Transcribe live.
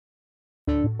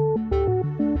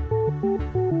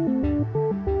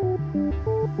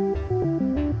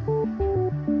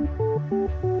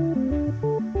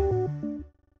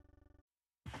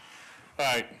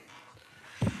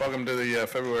Welcome to the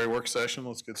February work session.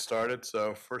 Let's get started.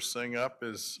 So first thing up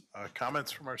is comments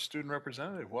from our student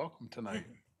representative. Welcome tonight.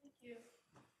 Thank you.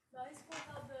 The high school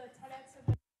held the TEDx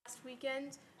event last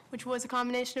weekend, which was a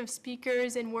combination of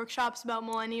speakers and workshops about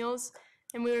millennials.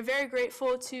 And we were very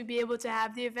grateful to be able to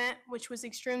have the event, which was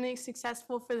extremely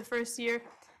successful for the first year,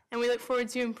 and we look forward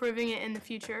to improving it in the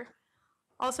future.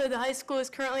 Also, the high school is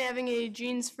currently having a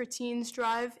Jeans for Teens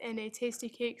drive and a Tasty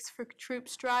Cakes for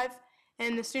Troops drive,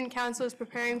 and the student council is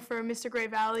preparing for Mr. Gray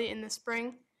Valley in the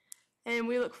spring. And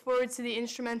we look forward to the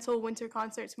instrumental winter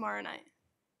concert tomorrow night.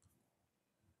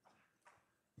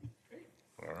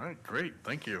 All right, great.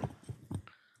 Thank you.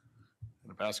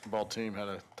 The basketball team had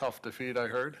a tough defeat, I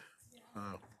heard.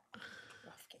 Oh.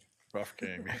 Rough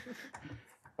game.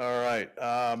 All right.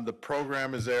 The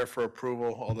program is there for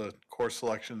approval, all the course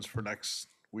selections for next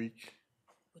week.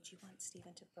 Would you want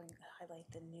Stephen to highlight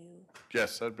the new?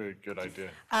 Yes, that'd be a good idea.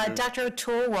 Dr.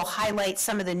 O'Toole will highlight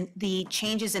some of the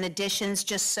changes and additions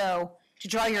just so to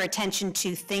draw your attention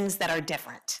to things that are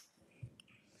different.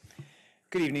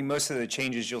 Good evening. Most of the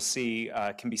changes you'll see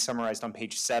can be summarized on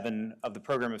page 7 of the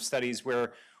program of studies,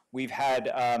 where we've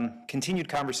had continued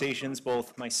conversations.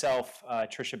 Both myself,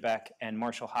 Tricia Beck, and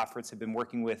Marshall Hoffertz have been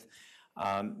working with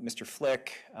Mr.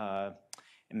 Flick and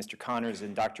Mr. Connors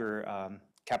and Dr.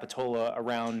 Capitola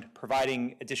around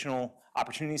providing additional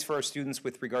opportunities for our students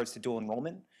with regards to dual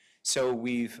enrollment. So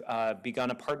we've begun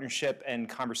a partnership and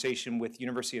conversation with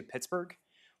University of Pittsburgh,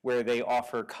 where they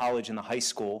offer college and the high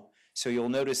school. So you'll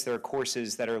notice there are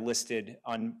courses that are listed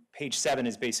on page 7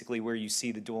 is basically where you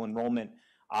see the dual enrollment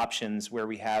options, where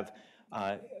we have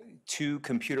 2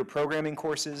 computer programming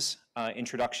courses,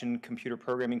 introduction computer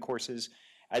programming courses,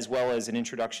 as well as an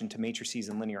introduction to matrices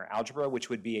and linear algebra,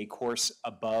 which would be a course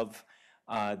above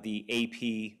the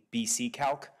AP BC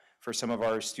Calc for some of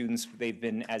our students.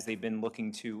 As they've been looking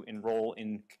to enroll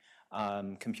in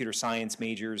computer science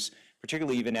majors,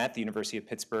 particularly even at the University of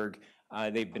Pittsburgh,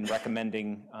 they've been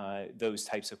recommending those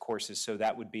types of courses. So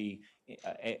that would be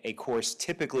a course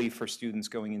typically for students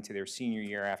going into their senior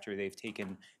year after they've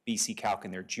taken BC Calc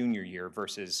in their junior year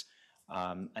versus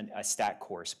a stat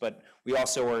course. But we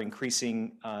also are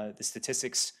increasing the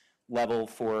statistics level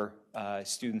for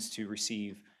students to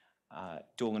receive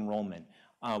dual enrollment.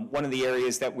 One of the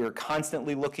areas that we're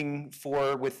constantly looking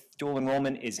for with dual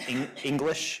enrollment is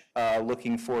English,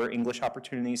 looking for English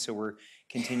opportunities. So we're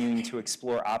continuing to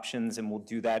explore options, and we'll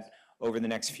do that over the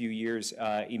next few years,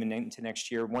 even into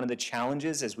next year. One of the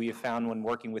challenges, as we have found when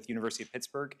working with University of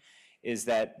Pittsburgh, is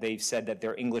that they've said that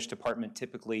their English department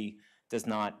typically does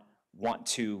not want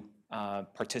to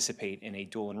participate in a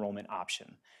dual enrollment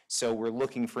option. So we're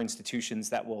looking for institutions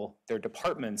that will, their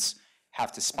departments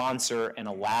have to sponsor and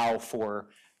allow for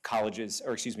colleges,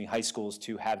 or excuse me, high schools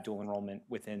to have dual enrollment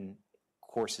within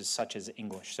courses such as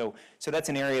English. So that's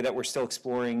an area that we're still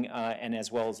exploring, and as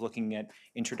well as looking at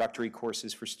introductory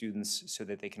courses for students so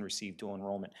that they can receive dual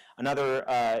enrollment. Another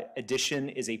addition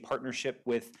is a partnership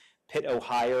with Pitt,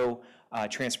 Ohio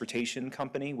Transportation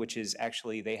Company, which is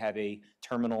actually, they have a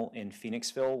terminal in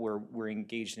Phoenixville where we're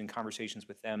engaged in conversations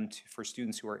with them for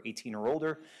students who are 18 or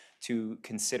older to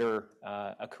consider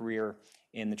a career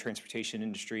in the transportation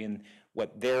industry. And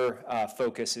what their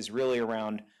focus is really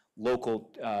around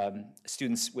local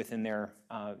students within their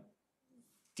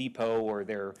depot or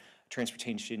their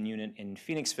transportation unit in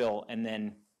Phoenixville, and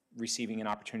then receiving an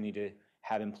opportunity to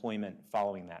have employment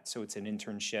following that. So it's an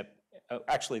internship.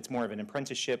 Actually, it's more of an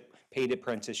apprenticeship, paid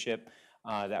apprenticeship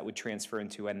that would transfer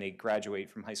into when they graduate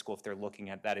from high school if they're looking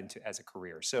at that as a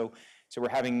career. So we're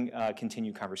having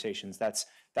continued conversations. That's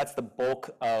the bulk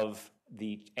of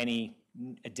any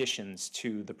additions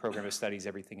to the program of studies.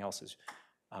 Everything else is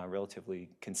relatively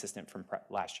consistent from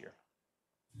last year.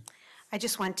 I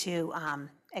just want to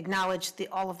acknowledge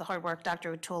all of the hard work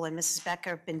Dr. O'Toole and Mrs.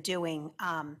 Becker have been doing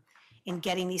in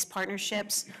getting these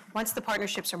partnerships. Once the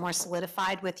partnerships are more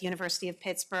solidified with University of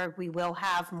Pittsburgh, we will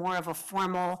have more of a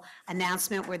formal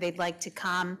announcement where they'd like to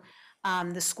come.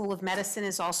 The School of Medicine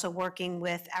is also working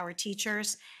with our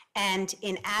teachers. And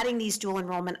in adding these dual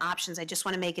enrollment options, I just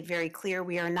want to make it very clear,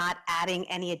 we are not adding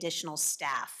any additional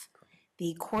staff.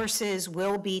 The courses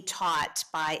will be taught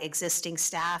by existing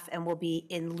staff and will be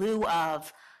in lieu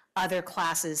of other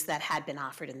classes that had been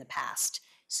offered in the past.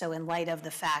 So in light of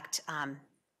the fact,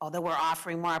 although we're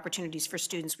offering more opportunities for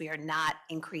students, we are not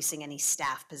increasing any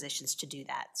staff positions to do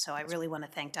that. So I really want to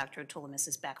thank Dr. O'Toole and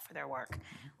Mrs. Beck for their work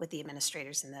with the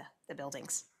administrators in the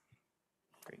buildings.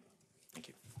 Great, thank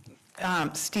you.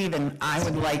 Stephen, I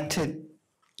would like to,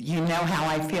 you know how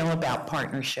I feel about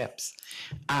partnerships.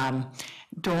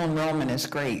 Dual enrollment is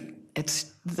great.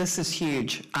 This is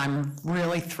huge. I'm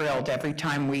really thrilled every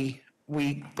time we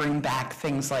we bring back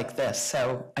things like this.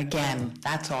 So again,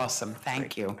 that's awesome.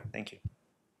 Thank you. Thank you.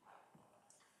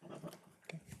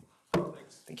 Okay.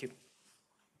 Thank you.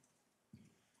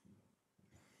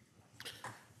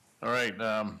 All right,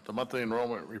 the monthly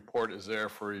enrollment report is there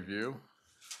for review.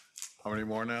 How many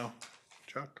more now,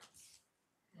 Chuck?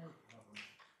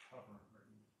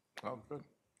 Oh, good.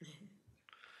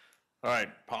 All right,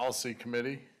 policy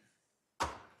committee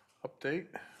update.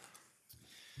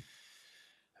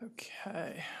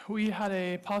 Okay, we had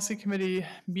a policy committee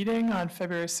meeting on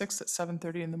February 6th at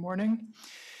 7:30 in the morning,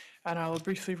 and I will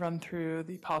briefly run through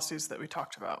the policies that we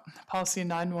talked about. Policy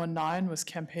 919 was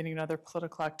campaigning and other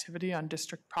political activity on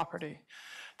district property.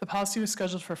 The policy was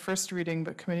scheduled for first reading,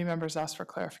 but committee members asked for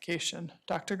clarification.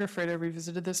 Dr. Gafredo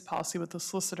revisited this policy with the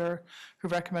solicitor, who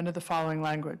recommended the following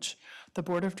language. The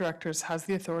Board of Directors has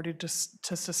the authority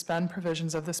to suspend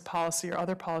provisions of this policy or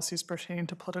other policies pertaining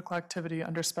to political activity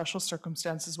under special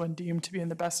circumstances when deemed to be in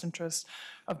the best interest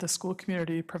of the school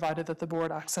community, provided that the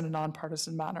board acts in a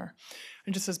nonpartisan manner.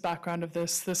 And just as background of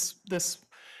this,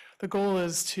 the goal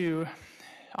is to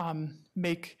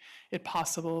make it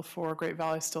possible for Great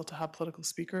Valley still to have political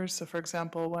speakers. So for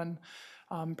example, when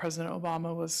President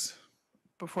Obama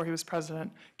before he was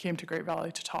president, came to Great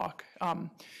Valley to talk,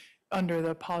 under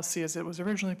the policy as it was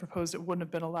originally proposed, it wouldn't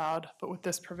have been allowed, but with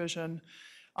this provision,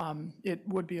 it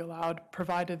would be allowed,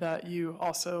 provided that you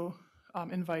also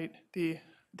invite the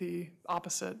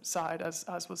opposite side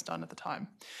as was done at the time.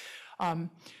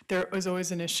 There was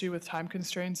always an issue with time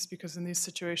constraints because in these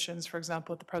situations, for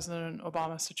example, at the President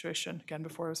Obama situation, again,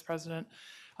 before he was president,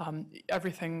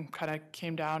 everything kind of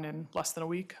came down in less than a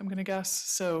week, I'm gonna guess.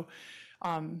 So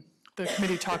the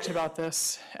committee talked about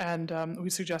this, and we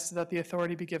suggested that the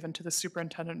authority be given to the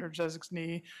superintendent or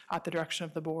designee at the direction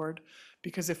of the board,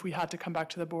 because if we had to come back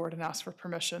to the board and ask for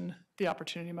permission, the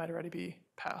opportunity might already be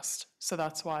passed. So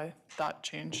that's why that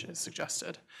change is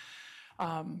suggested.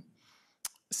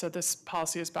 So this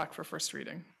policy is back for first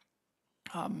reading.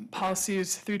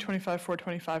 Policies 325,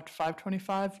 425 to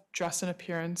 525, dress and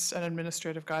appearance and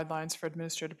administrative guidelines for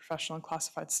administrative, professional, and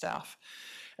classified staff.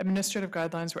 Administrative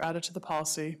guidelines were added to the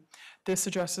policy. This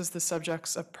addresses the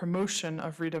subjects of promotion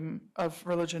of freedom of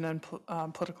religion and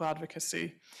political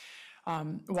advocacy.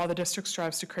 While the district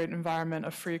strives to create an environment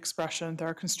of free expression, there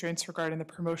are constraints regarding the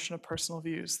promotion of personal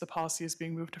views. The policy is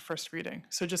being moved to first reading.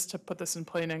 So just to put this in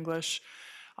plain English,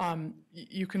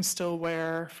 you can still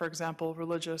wear, for example,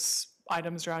 religious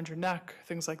items around your neck,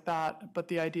 things like that, but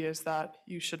the idea is that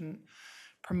you shouldn't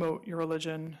promote your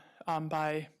religion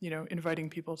by, inviting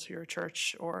people to your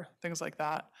church or things like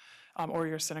that, or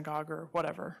your synagogue or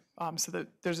whatever. So that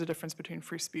there's a difference between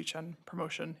free speech and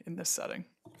promotion in this setting.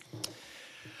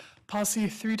 Policy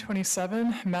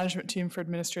 327, Management Team for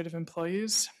Administrative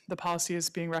Employees. The policy is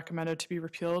being recommended to be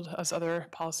repealed as other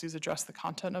policies address the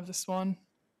content of this one.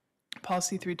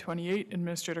 Policy 328,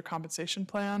 Administrator Compensation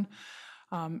Plan.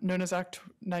 Known as Act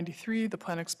 93, the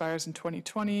plan expires in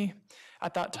 2020.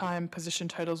 At that time, position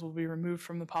titles will be removed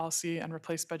from the policy and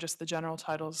replaced by just the general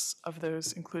titles of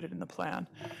those included in the plan.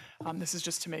 This is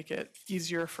just to make it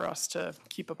easier for us to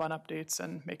keep up on updates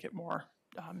and make it more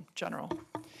general.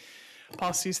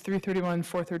 Policies 331,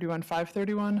 431,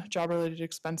 531, job-related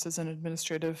expenses and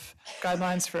administrative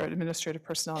guidelines for administrative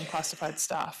personnel and classified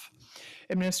staff.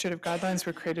 Administrative guidelines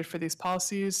were created for these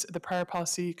policies. The prior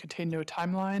policy contained no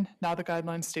timeline. Now the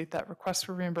guidelines state that requests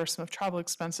for reimbursement of travel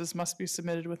expenses must be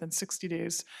submitted within 60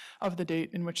 days of the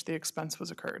date in which the expense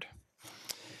was incurred.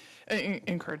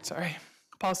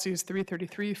 Policies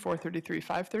 333, 433,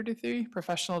 533,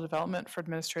 professional development for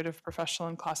administrative, professional,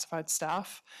 and classified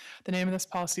staff. The name of this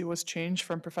policy was changed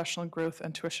from professional growth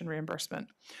and tuition reimbursement.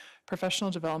 Professional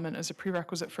development is a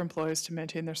prerequisite for employees to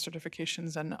maintain their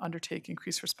certifications and undertake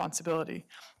increased responsibility.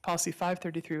 Policy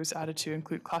 533 was added to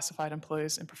include classified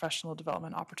employees in professional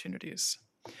development opportunities.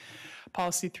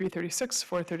 Policy 336,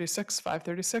 436,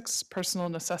 536, personal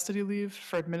necessity leave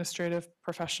for administrative,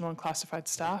 professional, and classified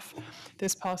staff.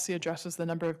 This policy addresses the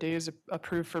number of days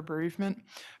approved for bereavement.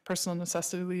 Personal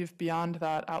necessity leave beyond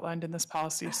that outlined in this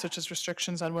policy, such as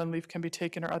restrictions on when leave can be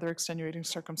taken or other extenuating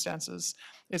circumstances,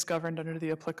 is governed under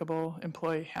the applicable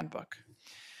employee handbook.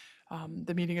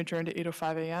 The meeting adjourned at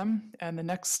 8:05 a.m. and the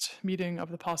next meeting of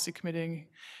the policy committee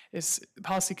is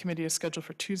scheduled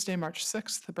for Tuesday, March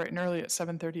 6th, bright and early at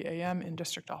 7:30 a.m. in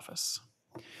district office.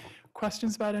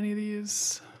 Questions about any of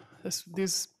these?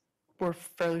 These were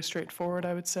fairly straightforward,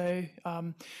 I would say.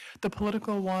 The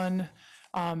political one,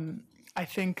 I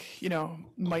think,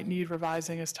 might need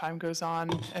revising as time goes on,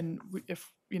 and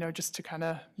just to kind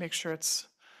of make sure it's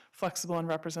flexible and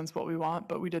represents what we want,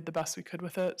 but we did the best we could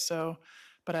with it. So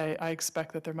But I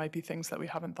expect that there might be things that we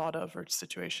haven't thought of or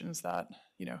situations that,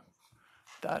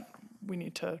 that we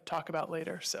need to talk about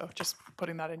later. So just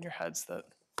putting that in your heads that.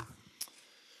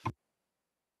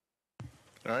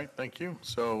 All right, thank you.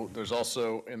 So there's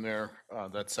also in there,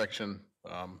 that section,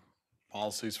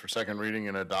 policies for second reading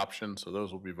and adoption. So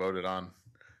those will be voted on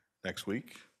next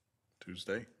week,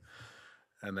 Tuesday.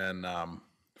 And then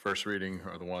first reading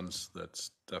are the ones that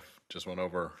Steph just went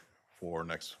over for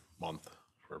next month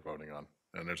for voting on.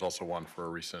 And there's also one for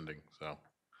rescinding, so.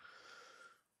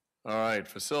 All right,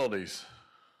 facilities.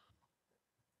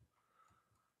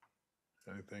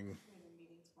 Anything?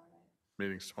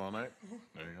 Meetings tomorrow night?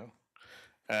 There you go.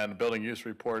 And the building use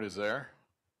report is there.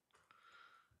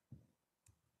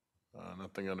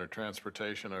 Nothing under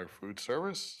transportation or food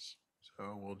service,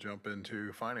 so we'll jump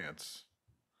into finance.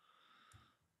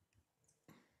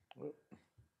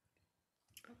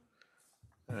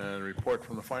 And report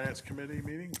from the finance committee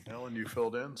meeting. Ellen, you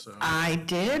filled in, so. I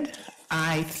did.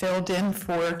 I filled in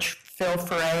for Phil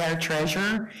Foray, our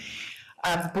treasurer.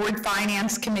 The Board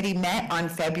Finance Committee met on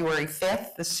February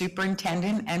 5th. The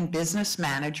superintendent and business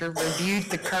manager reviewed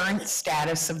the current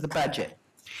status of the budget.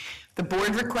 The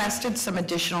board requested some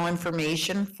additional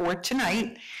information for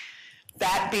tonight,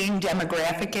 that being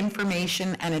demographic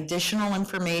information and additional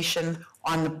information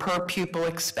on the per pupil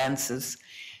expenses.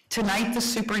 Tonight, the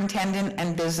superintendent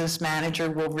and business manager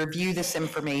will review this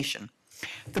information.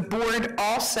 The board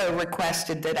also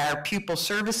requested that our pupil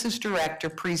services director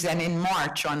present in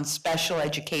March on special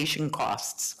education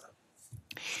costs.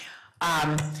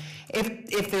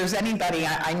 If there's anybody,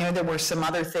 I know there were some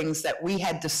other things that we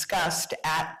had discussed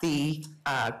at the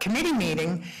committee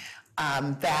meeting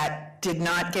that did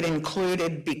not get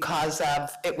included because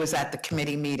of, it was at the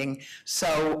committee meeting.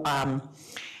 So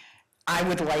I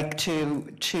would like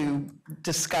to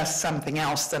discuss something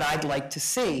else that I'd like to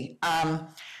see.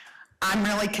 I'm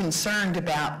really concerned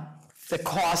about the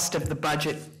cost of the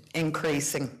budget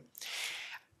increasing,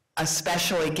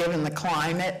 especially given the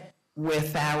climate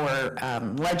with our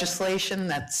legislation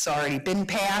that's already been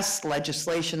passed,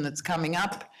 legislation that's coming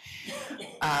up,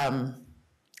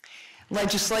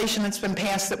 legislation that's been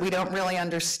passed that we don't really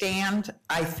understand.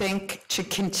 I think to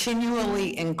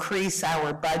continually increase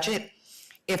our budget,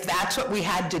 if that's what we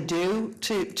had to do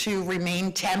to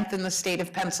remain 10th in the state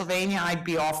of Pennsylvania, I'd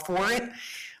be all for it.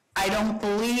 I don't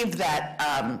believe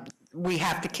that we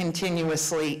have to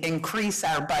continuously increase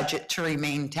our budget to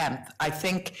remain 10th. I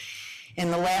think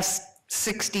in the last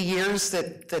 60 years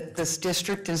that this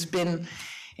district has been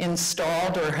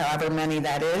installed, or however many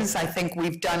that is, I think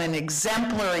we've done an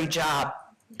exemplary job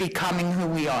becoming who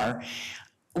we are.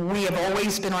 We have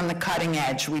always been on the cutting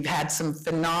edge. We've had some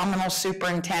phenomenal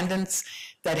superintendents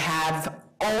that have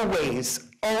always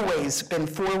been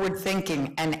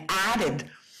forward-thinking and added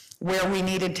where we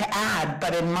needed to add.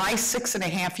 But in my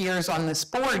 6.5 years on this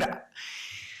board,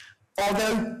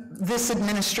 although this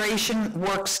administration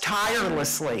works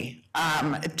tirelessly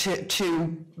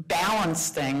to balance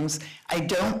things, I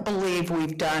don't believe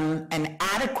we've done an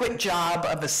adequate job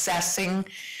of assessing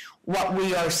what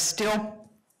we are still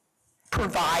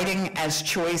providing as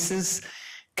choices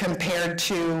compared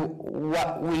to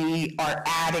what we are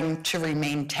adding to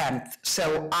remain 10th.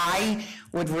 So I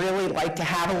would really like to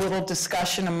have a little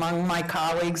discussion among my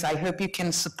colleagues. I hope you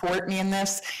can support me in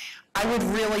this. I would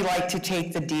really like to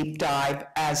take the deep dive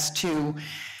as to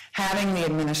having the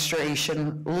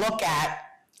administration look at,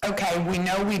 okay, we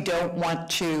know we don't want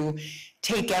to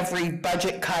take every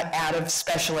budget cut out of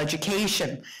special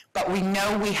education, but we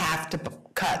know we have to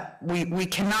cut. We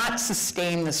cannot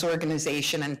sustain this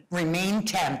organization and remain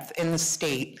 10th in the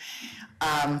state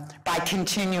by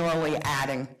continually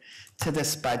adding to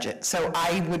this budget. So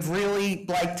I would really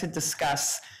like to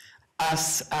discuss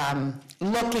us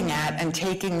looking at and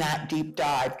taking that deep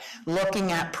dive,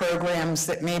 looking at programs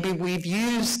that maybe we've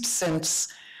used since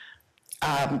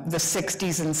the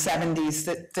 60s and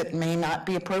 70s that may not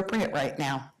be appropriate right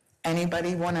now.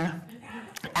 Anybody want to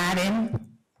add in?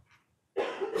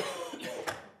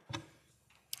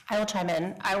 I will chime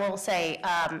in. I will say,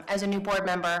 as a new board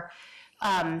member,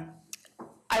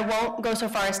 I won't go so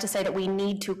far as to say that we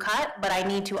need to cut, but I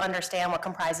need to understand what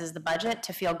comprises the budget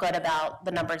to feel good about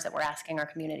the numbers that we're asking our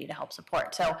community to help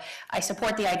support. So I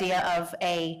support the idea of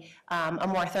a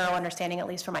more thorough understanding, at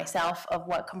least for myself, of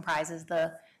what comprises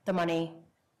the money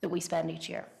that we spend each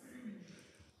year.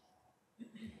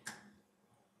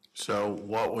 So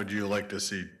what would you like to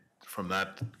see from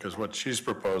that? Because what she's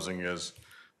proposing is,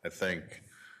 I think,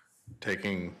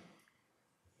 taking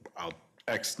out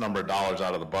X number of dollars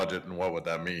out of the budget, and what would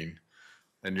that mean?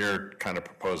 And you're kind of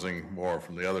proposing more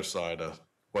from the other side of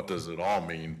what does it all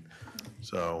mean?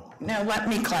 So, Now, let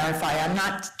me clarify, I'm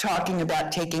not talking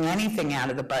about taking anything out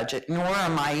of the budget, nor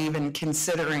am I even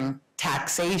considering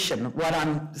taxation. What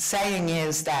I'm saying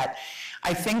is that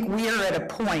I think we're at a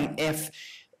point, if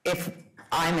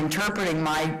I'm interpreting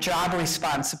my job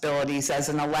responsibilities as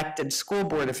an elected school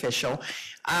board official,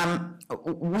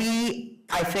 we,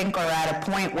 I think, are at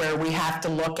a point where we have to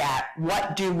look at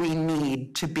what do we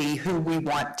need to be who we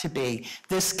want to be.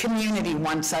 This community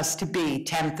wants us to be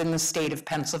 10th in the state of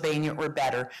Pennsylvania or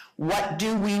better. What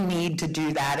do we need to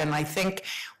do that? And I think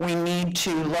we need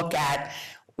to look at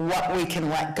what we can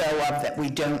let go of that we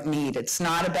don't need. It's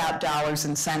not about dollars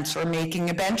and cents or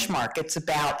making a benchmark. It's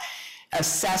about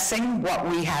assessing what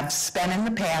we have spent in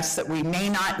the past that we may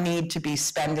not need to be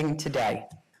spending today.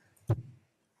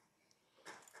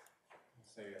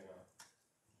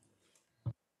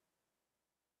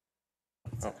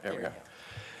 Oh, there we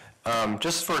go.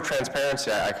 Just for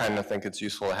transparency, I kind of think it's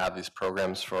useful to have these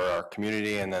programs for our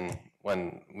community, and then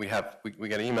when we get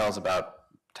emails about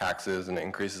taxes and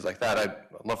increases like that, I'd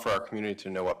love for our community to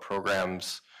know what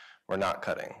programs we're not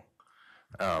cutting,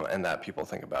 and that people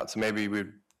think about. So maybe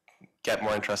we'd get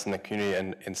more interest in the community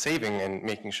and in saving and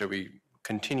making sure we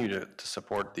continue to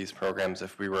support these programs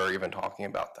if we were even talking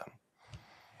about them.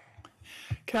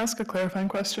 Can I ask a clarifying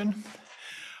question?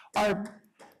 Are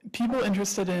people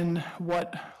interested in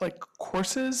what, like,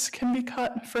 courses can be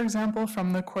cut, for example,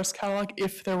 from the course catalog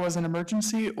if there was an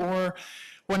emergency? Or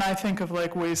when I think of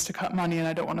like ways to cut money, and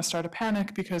I don't want to start a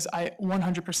panic because I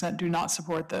 100% do not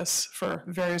support this for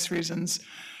various reasons,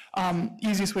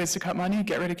 easiest ways to cut money: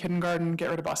 get rid of kindergarten, get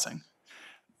rid of busing.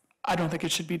 I don't think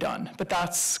it should be done, but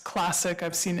that's classic.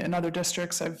 I've seen it in other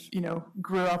districts.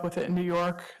 Grew up with it in New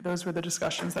York. Those were the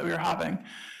discussions that we were having.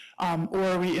 Or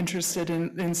are we interested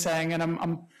in saying, and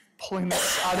I'm pulling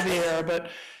this out of the air, but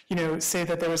say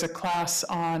that there was a class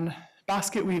on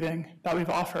basket weaving that we've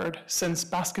offered since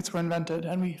baskets were invented,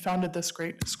 and we founded this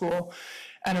great school.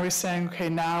 And are we saying, okay,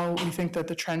 now we think that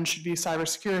the trend should be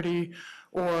cybersecurity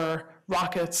or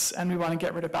rockets, and we want to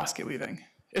get rid of basket weaving?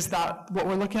 Is that what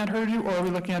we're looking at her to do, or are we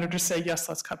looking at her to say, yes,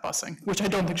 let's cut busing, which I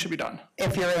don't think should be done?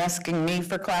 If you're asking me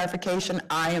for clarification,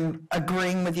 I am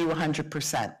agreeing with you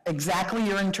 100%. Exactly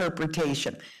your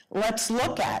interpretation. Let's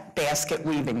look at basket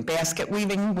weaving. Basket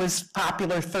weaving was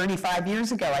popular 35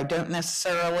 years ago. I don't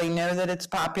necessarily know that it's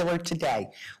popular today.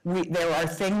 There are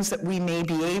things that we may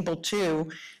be able to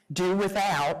do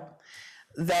without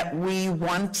that we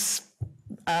once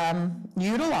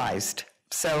utilized.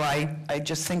 So I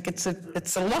just think it's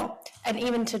a look. And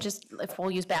even to just, if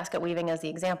we'll use basket weaving as the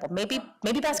example, maybe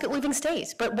basket weaving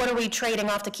stays, but what are we trading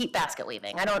off to keep basket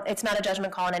weaving? It's not a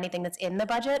judgment call on anything that's in the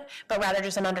budget, but rather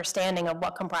just an understanding of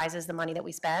what comprises the money that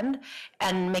we spend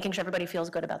and making sure everybody feels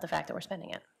good about the fact that we're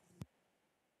spending it.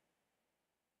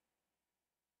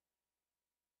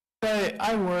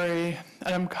 I worry,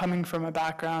 and I'm coming from a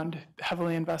background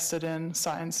heavily invested in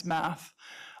science, math.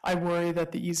 I worry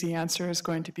that the easy answer is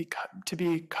going to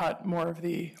be cut more of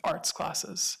the arts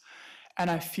classes. And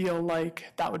I feel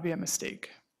like that would be a mistake.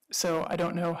 So I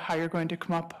don't know how you're going to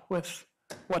come up with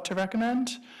what to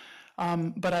recommend,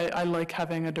 but I like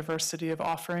having a diversity of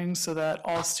offerings so that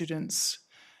all students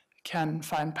can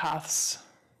find paths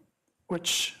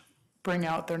which bring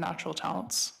out their natural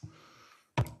talents.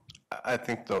 I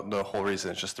think the whole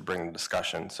reason is just to bring the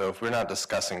discussion. So if we're not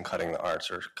discussing cutting the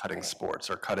arts or cutting sports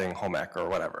or cutting home ec or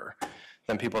whatever,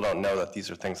 then people don't know that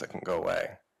these are things that can go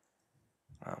away.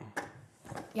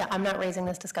 Yeah, I'm not raising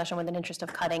this discussion with an interest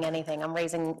of cutting anything. I'm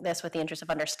raising this with the interest of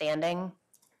understanding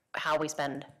how we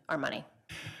spend our money.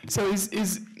 So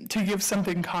is to give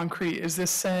something concrete, is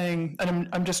this saying, and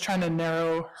I'm just trying to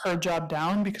narrow her job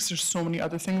down because there's so many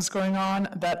other things going on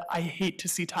that I hate to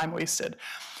see time wasted.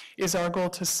 Is our goal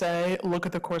to say, look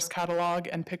at the course catalog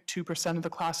and pick 2% of the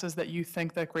classes that you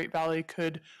think that Great Valley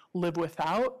could live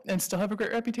without and still have a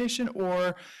great reputation?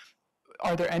 Or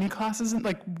are there any classes,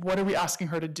 what are we asking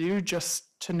her to do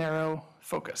just to narrow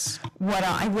focus? What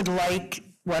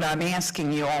I'm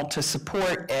asking you all to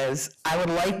support is, I would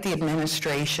like the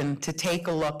administration to take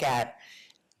a look at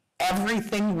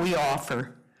everything we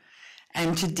offer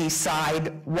and to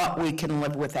decide what we can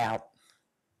live without.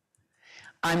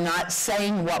 I'm not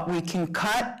saying what we can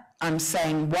cut, I'm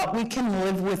saying what we can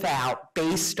live without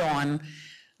based on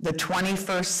the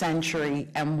 21st century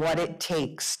and what it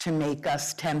takes to make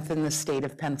us 10th in the state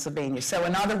of Pennsylvania. So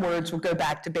in other words, we'll go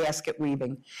back to basket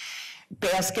weaving.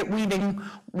 Basket weaving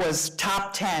was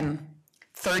top 10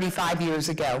 35 years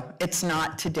ago. It's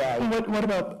not today. What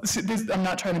about, I'm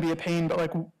not trying to be a pain,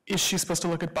 but is she supposed to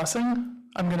look at busing?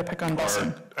 I'm going to pick on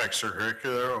busing. Or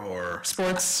extracurricular or?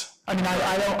 Sports. I mean,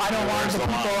 I don't want the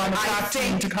people on the track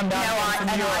team to come down from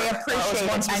New And York. I That was appreciate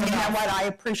once it, was and you know enough. what, I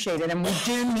appreciate it, and we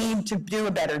do need to do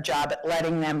a better job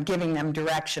at giving them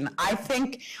direction. I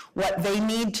think what they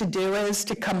need to do is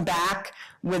to come back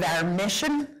with our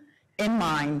mission in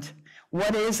mind.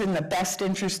 What is in the best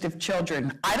interest of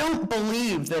children? I don't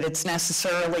believe that it's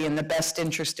necessarily in the best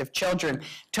interest of children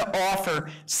to offer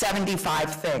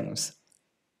 75 things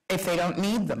if they don't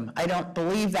need them. I don't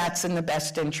believe that's in the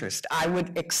best interest. I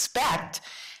would expect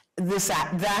this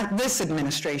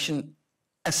administration,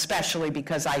 especially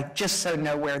because I just so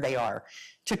know where they are,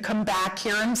 to come back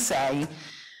here and say,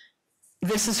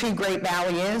 this is who Great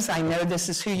Valley is. I know this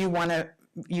is who you want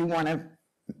to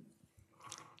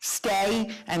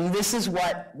stay, and this is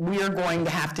what we're going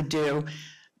to have to do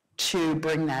to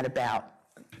bring that about.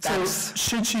 So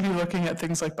should she be looking at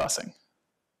things like busing?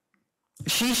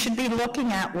 She should be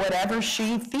looking at whatever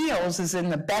she feels is in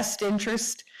the best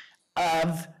interest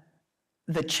of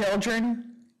the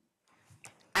children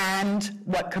and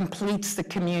what completes the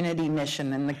community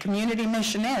mission. And the community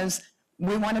mission is,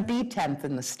 we want to be 10th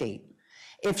in the state.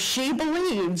 If she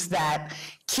believes that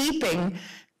keeping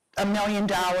 $1 million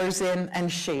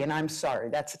in, and I'm sorry,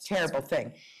 that's a terrible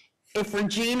thing. If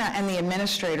Regina and the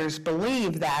administrators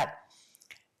believe that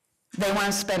they want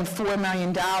to spend $4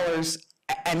 million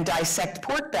and dissect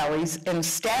pork bellies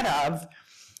instead of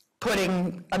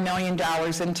putting $1 million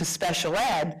into special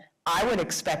ed, I would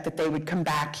expect that they would come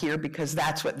back here because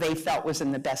that's what they felt was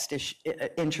in the best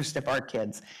interest of our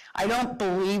kids. I don't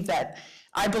believe that.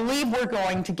 I believe we're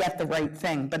going to get the right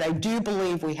thing, but I do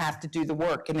believe we have to do the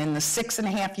work. And in the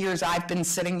 6.5 years I've been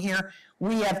sitting here,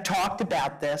 we have talked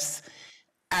about this.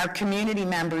 Our community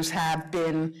members have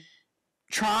been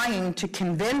trying to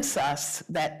convince us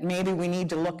that maybe we need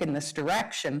to look in this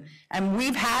direction. And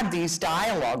we've had these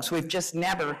dialogues. We've just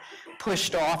never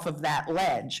pushed off of that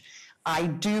ledge. I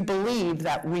do believe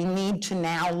that we need to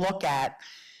now look at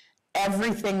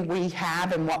everything we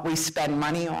have and what we spend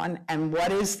money on, and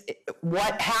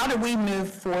how do we move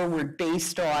forward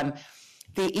based on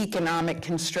the economic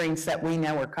constraints that we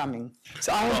know are coming.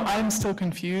 So I'm still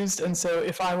confused, and so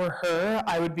if I were her,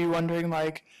 I would be wondering,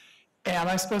 like, am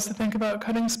I supposed to think about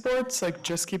cutting sports, like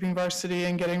just keeping varsity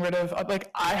and getting rid of, like,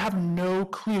 I have no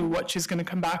clue what she's going to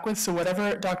come back with, so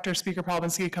whatever Dr. Speaker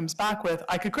Pawlowski comes back with,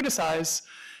 I could criticize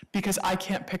because I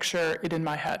can't picture it in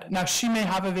my head. Now, she may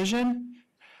have a vision,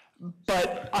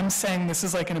 but I'm saying this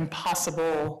is like an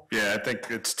impossible. Yeah, I think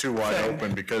it's too wide Thing.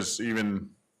 open because even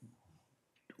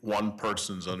one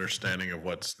person's understanding of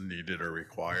what's needed or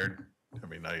required, I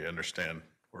mean, I understand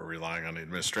we're relying on the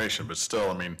administration, but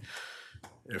still, I mean,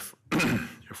 if,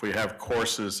 if we have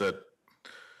courses that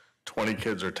 20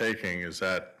 kids are taking, is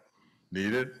that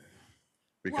needed?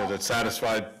 Because it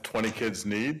satisfied 20 kids'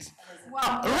 needs?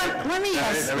 Well, let me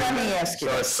ask you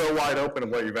So it's this. so wide open of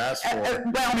what you've asked for.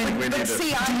 But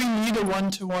see, Do we need a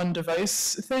one-to-one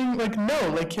device thing? Like, no,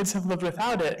 like, kids have lived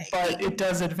without it, but it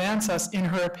does advance us, in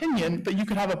her opinion. But you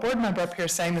could have a board member up here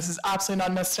saying this is absolutely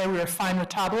not necessary, we are fine with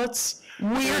tablets.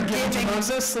 We're giving to giving-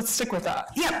 Moses, let's stick with that.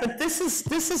 Yeah, but this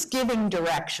is giving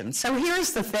direction. So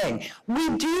here's the thing. We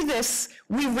do this,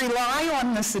 we rely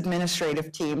on this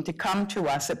administrative team to come to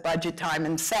us at budget time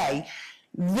and say,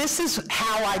 this is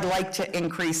how I'd like to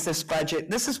increase this budget.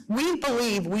 We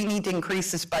believe we need to increase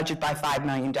this budget by $5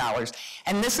 million,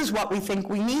 and this is what we think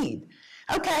we need.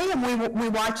 Okay, and we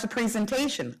watch the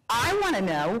presentation. I want to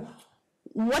know,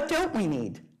 what don't we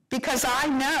need? Because I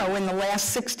know in the last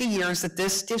 60 years that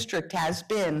this district has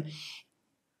been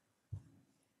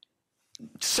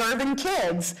serving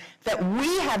kids that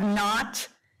we have not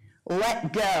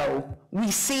let go.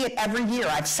 We see it every year.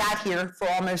 I've sat here for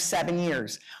almost 7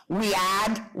 years. We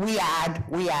add, we add,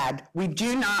 we add. We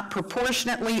do not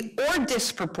proportionately or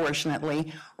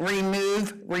disproportionately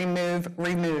remove.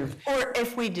 Or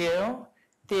if we do,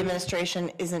 the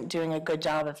administration isn't doing a good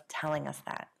job of telling us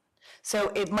that.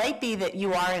 So it might be that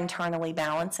you are internally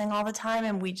balancing all the time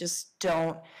and we just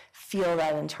don't feel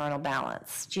that internal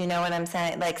balance. Do you know what I'm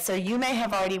saying? Like, so you may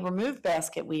have already removed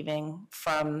basket weaving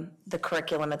from the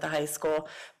curriculum at the high school,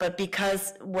 but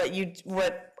because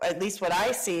at least what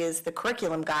I see is the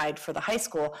curriculum guide for the high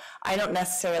school, I don't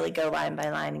necessarily go line by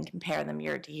line and compare them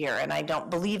year to year. And I don't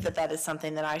believe that that is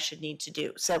something that I should need to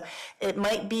do. So it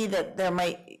might be that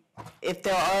if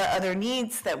there are other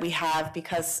needs that we have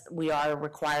because we are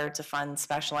required to fund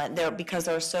special ed, because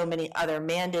there are so many other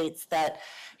mandates that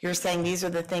you're saying these are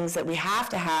the things that we have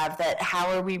to have, that how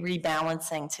are we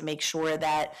rebalancing to make sure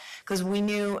that, because we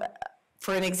knew,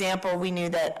 for an example, we knew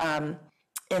that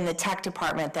in the tech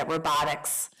department that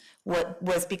robotics what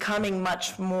was becoming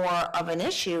much more of an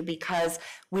issue because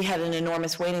we had an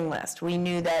enormous waiting list. We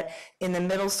knew that in the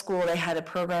middle school, they had a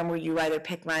program where you either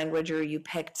picked language or you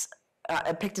picked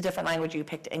a different language, or you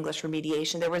picked English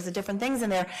remediation. There was different things in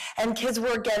there, and kids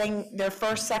were getting their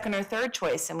first, second, or third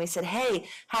choice. And we said, hey,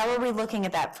 how are we looking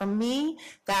at that? For me,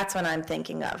 that's what I'm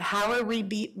thinking of. How are we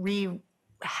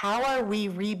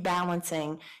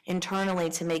rebalancing internally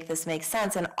to make this make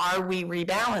sense? And are we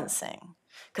rebalancing?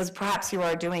 Because perhaps you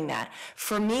are doing that.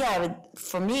 For me,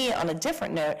 on a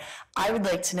different note, I would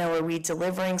like to know, are we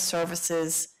delivering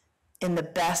services in the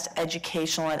best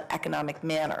educational and economic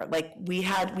manner? Like we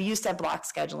used to have block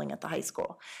scheduling at the high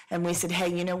school, and we said,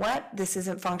 hey, you know what? This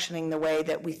isn't functioning the way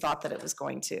that we thought that it was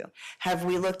going to. Have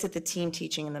we looked at the team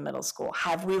teaching in the middle school?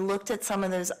 Have we looked at some of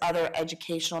those other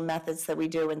educational methods that we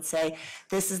do and say,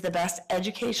 this is the best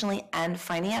educationally and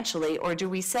financially? Or do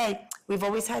we say, we've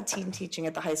always had team teaching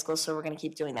at the high school, so we're gonna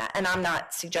keep doing that? And I'm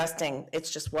not suggesting,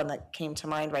 it's just one that came to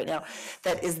mind right now,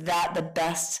 that is that the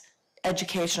best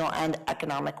educational and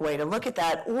economic way to look at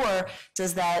that, or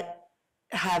does that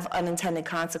have unintended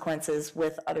consequences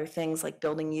with other things like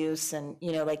building use and,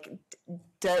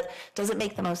 does it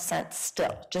make the most sense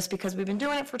still? Just because we've been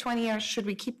doing it for 20 years, should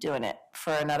we keep doing it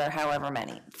for another however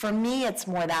many? For me, it's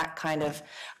more that kind of,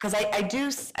 because I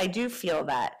do feel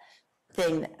that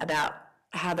thing about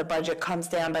how the budget comes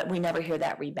down, but we never hear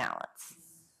that rebalance.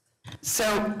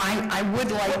 So I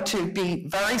would like to be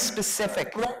very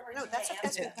specific.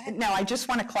 No, I just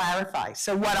want to clarify.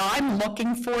 So what I'm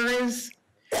looking for is,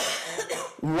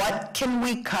 what can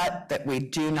we cut that we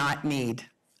do not need?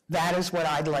 That is what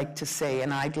I'd like to see,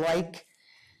 and I'd like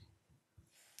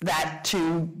that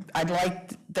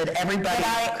everybody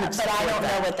could support But I don't know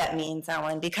that. what that means,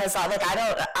 Ellen, because I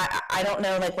don't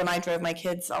know, like when I drove my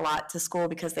kids a lot to school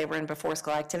because they were in before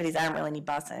school activities, I don't really need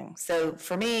busing. So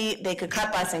for me, they could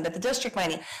cut busing, but the district might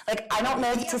need, I don't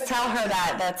know to tell her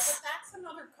that, that's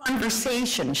another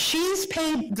conversation. She's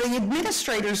paid, the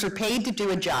administrators are paid to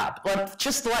do a job. Follow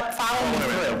me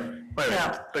through. Wait a No.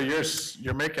 minute, but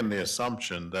you're making the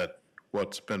assumption that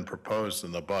what's been proposed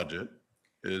in the budget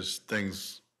is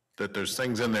that there's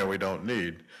things in there we don't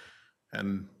need.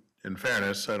 And in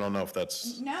fairness, I don't know if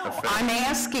that's. No, I'm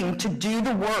asking to do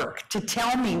the work, to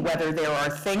tell me whether there are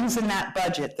things in that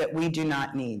budget that we do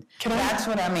not need. That's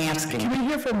what I'm asking. Can we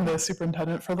hear from the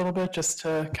superintendent for a little bit, just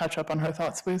to catch up on her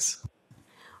thoughts, please?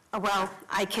 Well,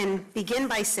 I can begin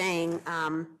by saying,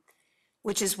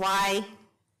 which is why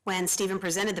when Stephen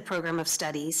presented the program of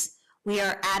studies, we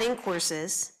are adding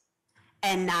courses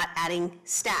and not adding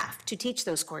staff to teach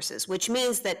those courses, which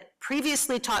means that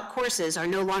previously taught courses are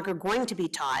no longer going to be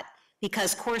taught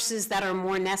because courses that are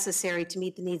more necessary to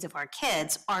meet the needs of our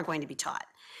kids are going to be taught.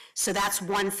 So that's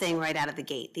one thing right out of the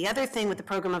gate. The other thing with the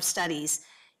program of studies,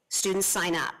 students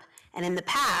sign up. And in the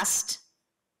past,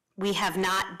 we have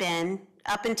not been,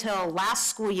 up until last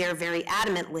school year, very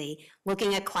adamantly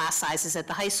looking at class sizes at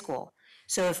the high school.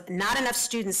 So if not enough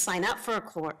students sign up for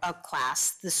a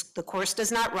class, the course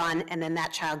does not run, and then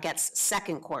that child gets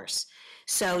second course.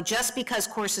 So just because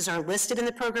courses are listed in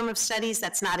the program of studies,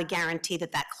 that's not a guarantee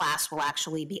that that class will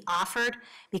actually be offered,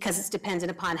 because it's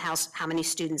dependent upon how many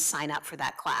students sign up for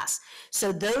that class.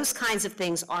 So those kinds of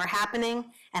things are happening,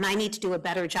 and I need to do a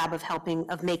better job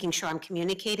of making sure I'm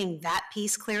communicating that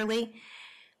piece clearly.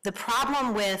 The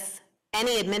problem with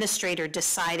any administrator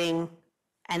deciding,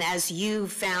 and as you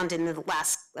found in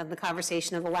the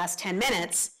conversation of the last 10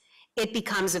 minutes, it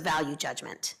becomes a value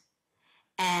judgment.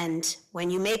 And when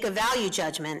you make a value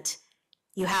judgment,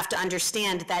 you have to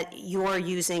understand that you're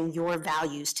using your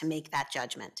values to make that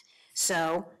judgment.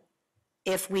 So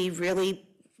if we really,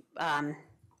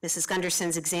 Mrs.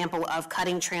 Gunderson's example of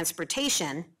cutting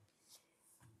transportation,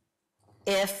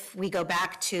 if we go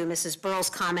back to Mrs. Burrell's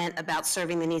comment about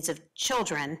serving the needs of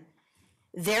children,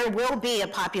 there will be a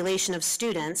population of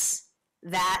students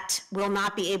that will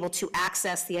not be able to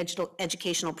access the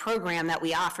educational program that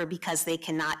we offer because they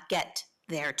cannot get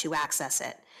there to access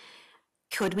it.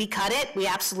 Could we cut it? We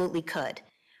absolutely could.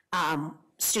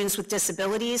 Students with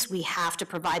disabilities, we have to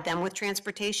provide them with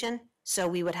transportation, so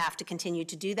we would have to continue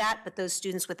to do that, but those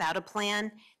students without a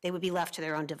plan, they would be left to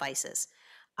their own devices.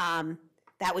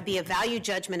 That would be a value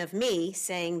judgment of me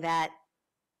saying that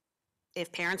if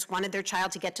parents wanted their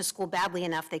child to get to school badly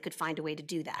enough, they could find a way to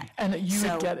do that. And you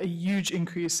would get a huge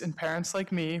increase in parents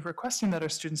like me requesting that our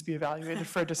students be evaluated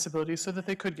for a disability so that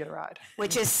they could get a ride.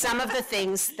 Which is some of the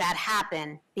things that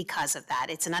happen because of that.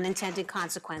 It's an unintended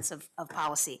consequence of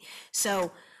policy.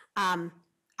 So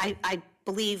I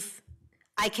believe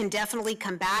I can definitely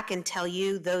come back and tell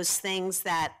you those things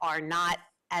that are not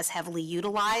as heavily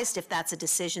utilized, if that's a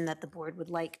decision that the board would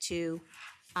like to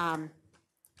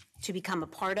to become a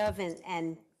part of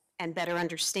and better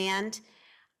understand.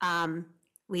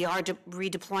 We are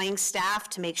redeploying staff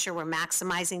to make sure we're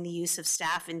maximizing the use of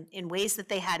staff in ways that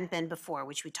they hadn't been before,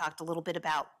 which we talked a little bit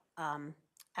about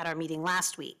at our meeting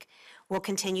last week. We'll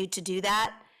continue to do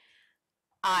that.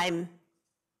 I'm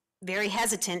very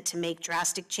hesitant to make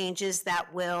drastic changes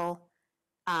that will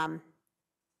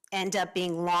end up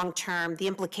being long-term. The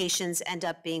implications end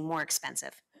up being more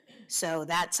expensive. So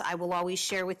I will always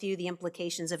share with you the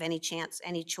implications of any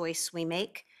choice we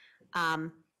make,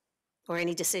 or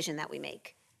any decision that we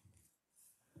make.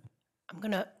 I'm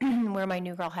gonna wear my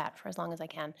new girl hat for as long as I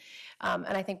can. And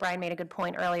I think Brian made a good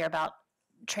point earlier about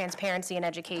transparency in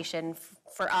education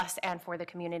for us and for the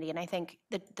community. And I think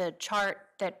the chart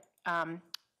that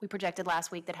we projected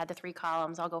last week that had the 3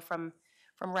 columns, I'll go from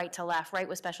right to left. Right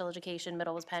was special education,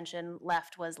 middle was pension,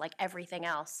 left was like everything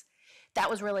else. That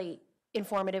was really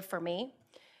informative for me.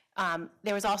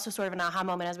 There was also sort of an aha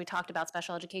moment as we talked about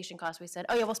special education costs. We said,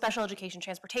 oh yeah, well, special education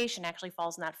transportation actually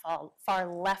falls in that far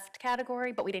left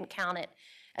category, but we didn't count it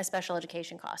as special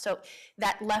education costs. So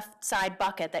that left side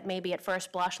bucket that maybe at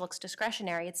first blush looks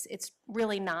discretionary, it's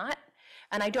really not.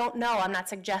 And I don't know, I'm not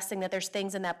suggesting that there's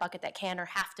things in that bucket that can or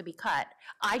have to be cut.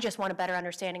 I just want a better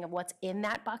understanding of what's in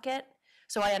that bucket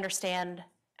so I understand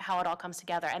how it all comes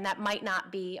together. And that might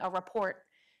not be a report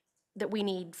that we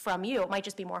need from you. It might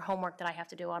just be more homework that I have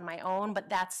to do on my own, but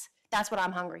that's what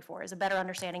I'm hungry for, is a better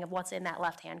understanding of what's in that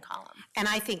left-hand column. And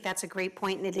I think that's a great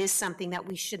point, and it is something that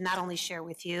we should not only share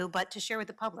with you, but to share with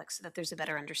the public so that there's a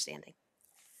better understanding.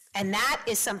 And that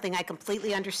is something I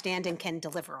completely understand and can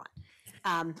deliver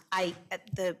on.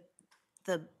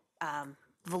 The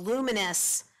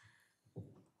voluminous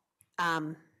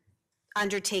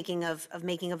undertaking of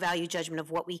making a value judgment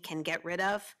of what we can get rid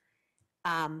of,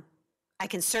 I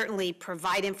can certainly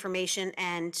provide information,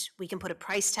 and we can put a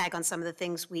price tag on some of the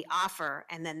things we offer,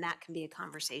 and then that can be a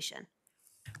conversation.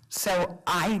 So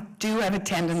I do have a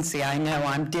tendency, I know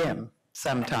I'm dim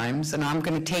sometimes, and I'm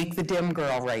going to take the dim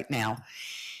girl right now.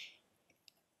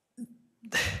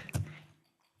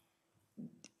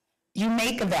 You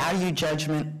make a value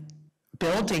judgment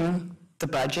building the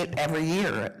budget every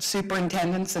year.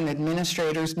 Superintendents and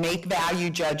administrators make value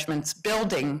judgments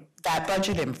building that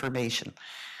budget information.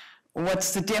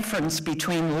 What's the difference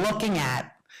between looking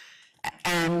at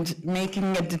and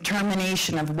making a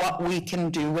determination of what we can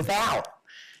do without,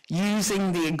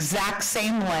 using the exact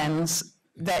same lens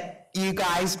that you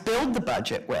guys build the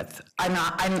budget with? I'm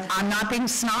not being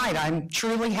snide. I'm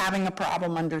truly having a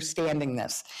problem understanding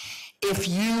this. If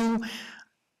you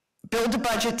build a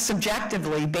budget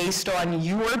subjectively based on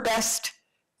your best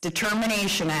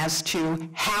determination as to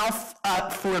how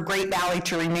for Great Valley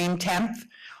to remain 10th,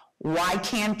 why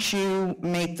can't you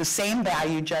make the same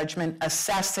value judgment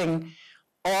assessing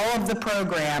all of the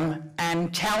program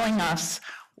and telling us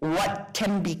what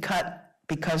can be cut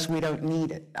because we don't need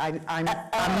it?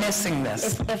 I'm missing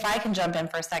this. If I can jump in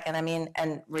for a second, I mean,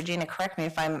 and Regina, correct me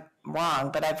if I'm wrong,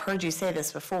 but I've heard you say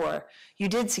this before. You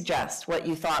did suggest what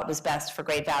you thought was best for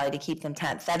Great Valley to keep them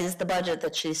 10th. That is the budget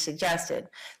that she suggested.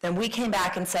 Then we came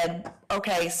back and said,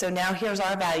 okay, so now here's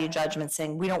our value judgment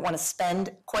saying we don't want to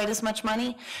spend quite as much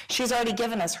money. She's already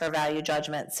given us her value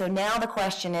judgment. So now the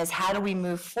question is, how do we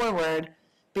move forward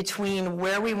between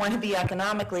where we want to be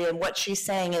economically and what she's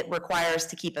saying it requires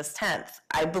to keep us 10th?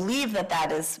 I believe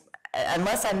that is,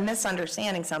 unless I'm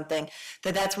misunderstanding something,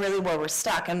 that's really where we're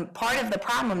stuck. And part of the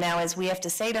problem now is we have to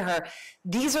say to her,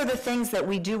 these are the things that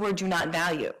we do or do not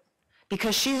value.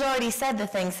 Because she's already said the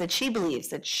things that she believes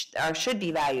that should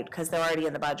be valued because they're already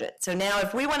in the budget. So now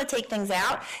if we want to take things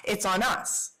out, it's on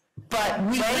us. But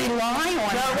we rely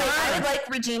on her. I would like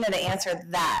Regina to answer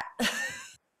that.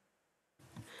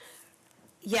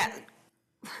 Yeah.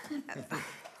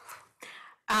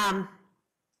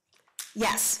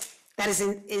 Yes, that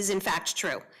is in fact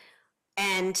true.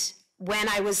 And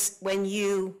when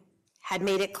you had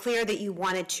made it clear that you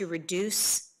wanted to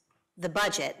reduce the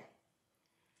budget,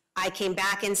 I came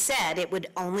back and said it would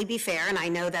only be fair, and I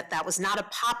know that was not a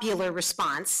popular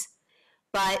response,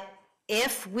 but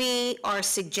if we are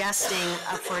suggesting,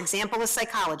 for example, a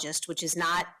psychologist, which is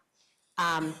not,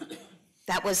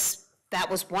 that was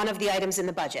one of the items in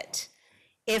the budget.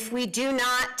 If we do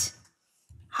not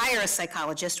hire a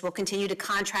psychologist, we'll continue to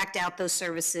contract out those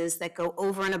services that go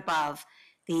over and above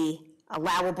the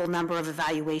allowable number of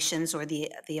evaluations or the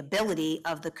ability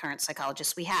of the current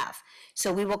psychologists we have.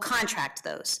 So we will contract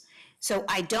those. So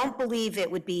I don't believe it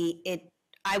would be,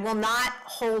 I will not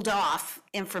hold off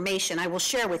information I will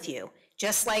share with you.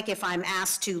 Just like if I'm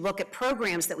asked to look at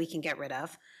programs that we can get rid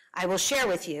of, I will share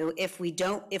with you, if we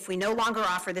no longer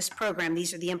offer this program,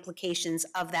 these are the implications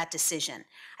of that decision.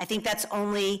 I think that's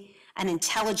only an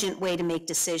intelligent way to make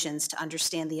decisions to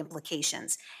understand the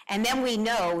implications. And then we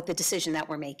know the decision that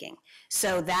we're making.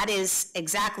 So that is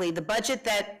exactly the budget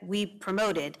that we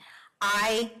promoted.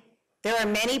 There are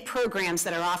many programs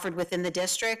that are offered within the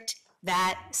district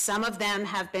that some of them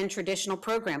have been traditional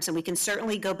programs, and we can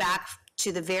certainly go back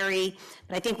to but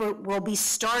I think we'll be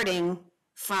starting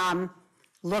from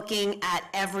looking at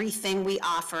everything we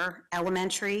offer,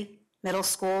 elementary, middle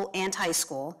school, and high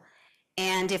school.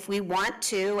 And if we want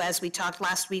to, as we talked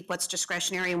last week, what's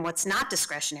discretionary and what's not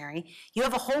discretionary, you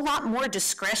have a whole lot more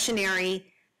discretionary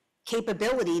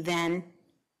capability than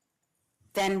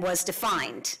was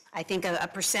defined. I think a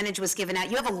percentage was given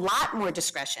out. You have a lot more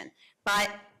discretion, but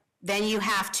then you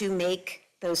have to make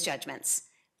those judgments.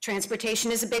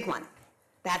 Transportation is a big one.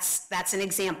 That's an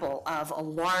example of a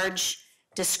large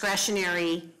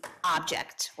discretionary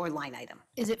object or line item.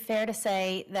 Is it fair to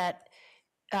say that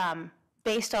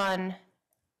based on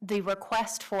the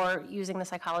request for, using the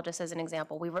psychologist as an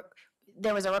example,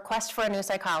 there was a request for a new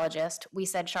psychologist. We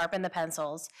said sharpen the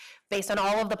pencils. Based on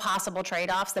all of the possible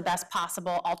trade-offs, the best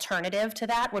possible alternative to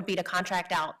that would be to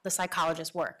contract out the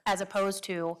psychologist's work, as opposed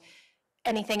to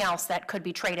anything else that could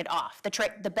be traded off.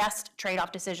 The best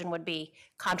trade-off decision would be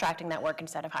contracting that work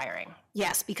instead of hiring.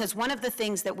 Yes, because one of the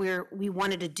things that we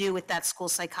wanted to do with that school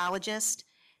psychologist,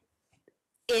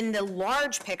 in the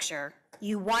large picture,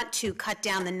 you want to cut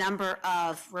down the number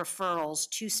of referrals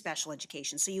to special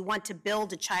education. So you want to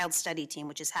build a child study team,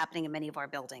 which is happening in many of our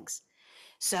buildings.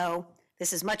 So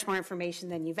this is much more information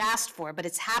than you've asked for, but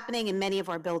it's happening in many of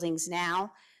our buildings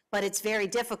now, but it's very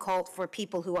difficult for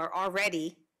people who are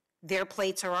already, their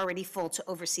plates are already full to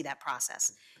oversee that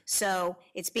process. So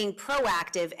it's being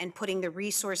proactive and putting the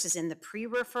resources in the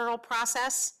pre-referral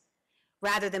process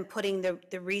rather than putting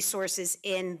the resources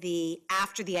in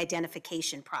after the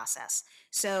identification process.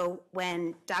 So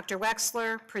when Dr.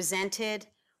 Wexler presented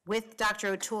with Dr.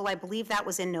 O'Toole, I believe that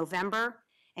was in November,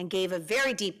 and gave a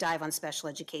very deep dive on special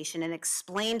education and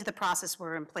explained the process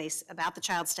we're in place about the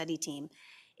child study team.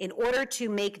 In order to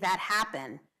make that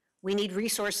happen, we need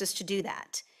resources to do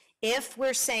that. If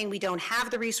we're saying we don't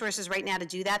have the resources right now to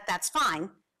do that, that's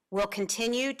fine. We'll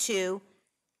continue to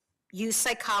use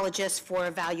psychologists for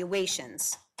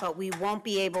evaluations, but we won't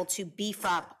be able to beef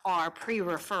up our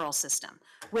pre-referral system,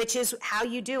 which is how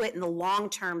you do it in the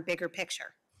long-term, bigger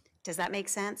picture. Does that make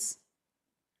sense,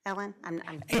 Ellen?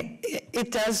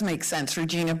 It does make sense,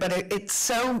 Regina, but it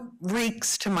so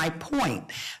reeks to my point.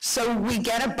 So we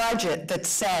get a budget that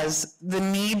says the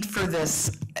need for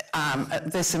this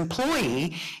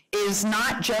employee is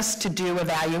not just to do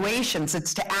evaluations,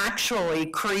 it's to actually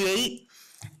create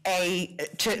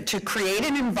to create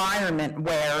an environment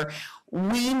where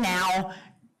we now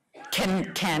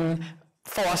can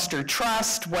foster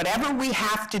trust, whatever we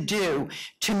have to do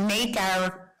to make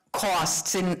our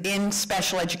costs in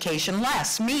special education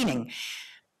less, meaning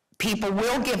people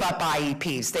will give up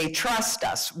IEPs. They trust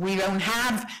us. We don't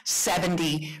have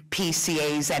 70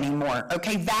 PCAs anymore.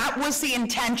 Okay, that was the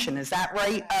intention, is that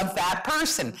right, of that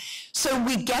person. So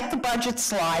we get the budget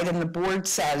slide and the board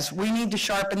says, we need to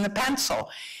sharpen the pencil.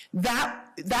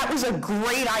 That was a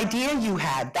great idea you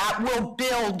had. That will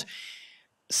build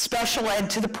special ed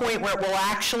to the point where it will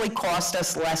actually cost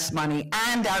us less money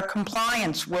and our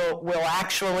compliance will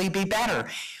actually be better.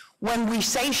 When we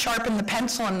say sharpen the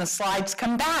pencil and the slides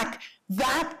come back,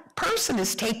 that person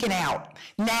is taken out.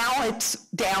 Now it's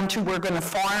down to we're going to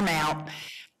farm out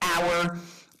our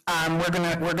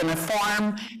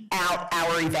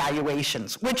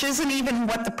evaluations, which isn't even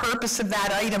what the purpose of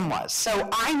that item was. So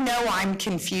I know I'm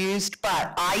confused,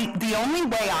 but the only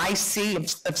way I see of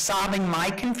solving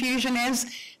my confusion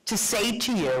is to say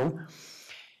to you,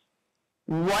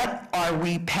 what are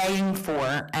we paying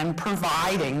for and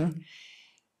providing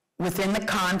within the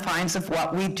confines of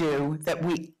what we do that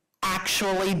we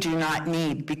actually do not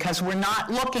need? Because we're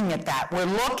not looking at that. We're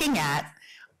looking at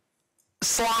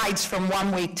slides from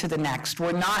one week to the next.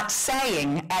 We're not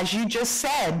saying, as you just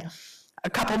said a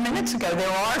couple minutes ago, there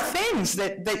are things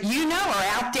that you know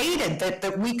are outdated,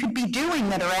 that we could be doing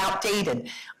that are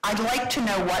outdated. I'd like to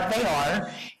know what they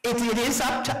are. If it is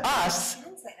up to us. You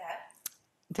didn't say that.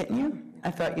 Didn't you?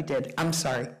 I thought you did. I'm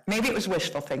sorry. Maybe it was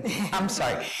wishful thinking. I'm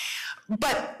sorry.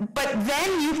 But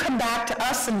then you come back to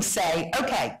us and say,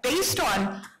 okay, based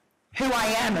on who I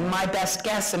am and my best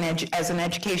guess as an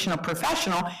educational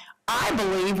professional, I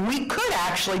believe we could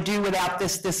actually do without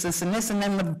this, this, this, and this, and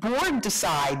then the board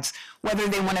decides whether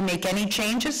they want to make any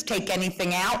changes, take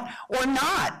anything out, or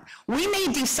not. We may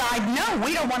decide, no,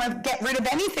 we don't want to get rid of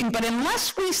anything, but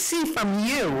unless we see from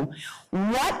you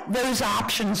what those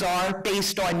options are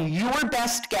based on your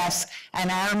best guess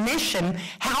and our mission,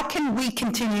 how can we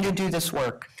continue to do this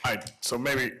work? All right, so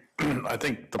maybe, I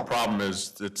think the problem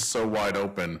is it's so wide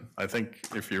open. I think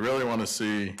if you really want to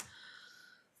see,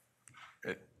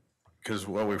 because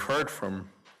what we've heard from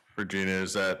Regina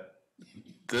is that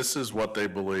this is what they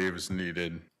believe is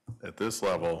needed at this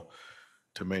level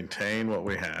to maintain what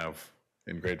we have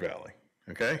in Great Valley,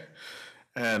 okay?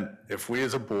 And if we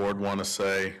as a board want to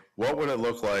say, what would it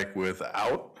look like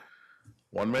without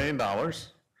 $1 million?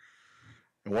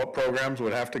 And what programs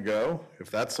would have to go?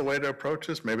 If that's the way to approach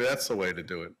this, maybe that's the way to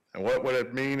do it. And what would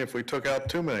it mean if we took out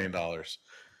 $2 million?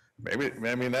 Maybe,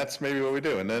 I mean, that's maybe what we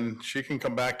do. And then she can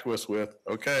come back to us with,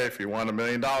 okay, if you want $1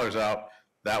 million out,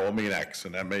 that will mean X.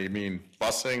 And that may mean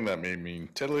busing, that may mean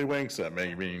tiddlywinks, that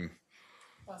may mean,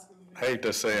 hate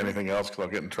to say anything else because I'll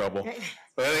get in trouble.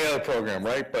 But any other program,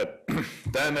 right? But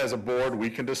then as a board, we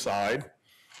can decide,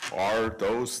 are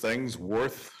those things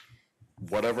worth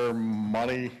whatever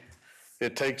money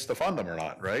it takes to fund them or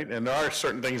not, right? And there are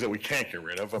certain things that we can't get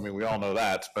rid of. I mean, we all know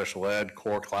that, special ed,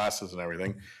 core classes and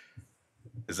everything.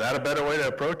 Is that a better way to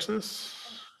approach this,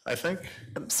 I think?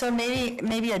 So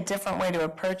maybe a different way to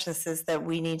approach this is that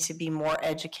we need to be more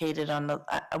educated on the,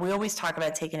 we always talk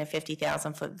about taking a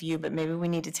 50,000-foot view, but maybe we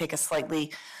need to take a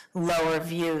slightly lower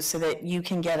view so that you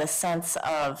can get a sense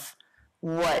of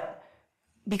what,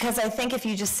 because I think if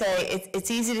you just say,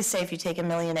 it's easy to say if you take $1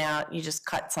 million out, you just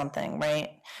cut something,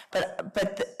 right?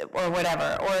 Or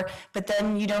whatever, but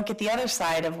then you don't get the other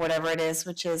side of whatever it is,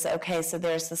 which is, okay, so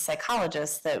there's the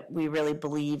psychologist that we really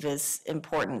believe is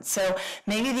important. So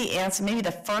maybe the answer, maybe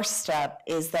the first step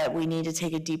is that we need to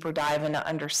take a deeper dive into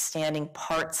understanding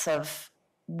parts of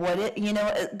what it, you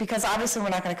know, because obviously we're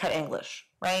not going to cut English,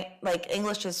 right? Like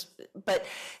English is, but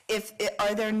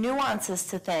are there nuances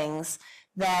to things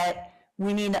that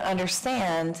we need to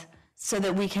understand so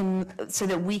that we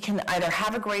can either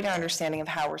have a greater understanding of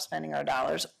how we're spending our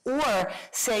dollars, or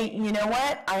say, you know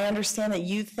what, I understand that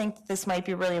you think this might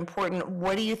be really important.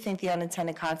 What do you think the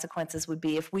unintended consequences would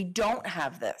be if we don't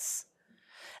have this?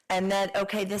 And then,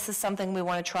 okay, this is something we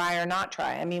want to try or not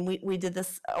try. I mean, we did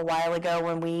this a while ago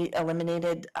when we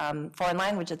eliminated foreign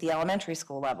language at the elementary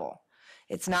school level.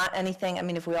 It's not anything, I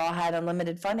mean, if we all had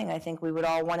unlimited funding, I think we would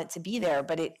all want it to be there,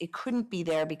 but it couldn't be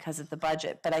there because of the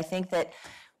budget. But I think that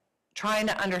trying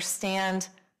to understand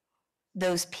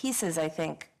those pieces, I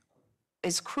think,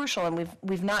 is crucial, and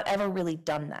we've not ever really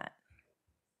done that.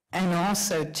 And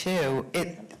also, too,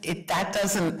 that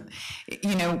doesn't,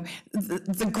 you know,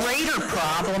 the greater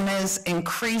problem is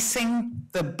increasing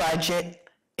the budget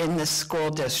in the school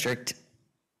district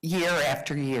year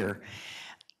after year.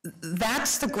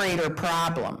 That's the greater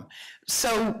problem.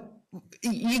 So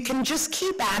you can just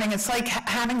keep adding, it's like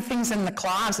having things in the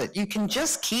closet. You can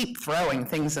just keep throwing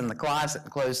things in the closet and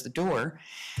close the door.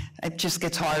 It just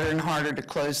gets harder and harder to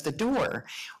close the door.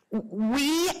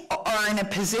 We are in a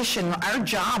position, our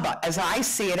job, as I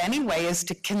see it anyway, is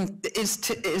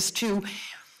to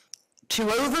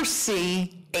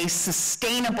oversee a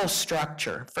sustainable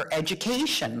structure for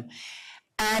education.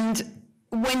 And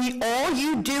when all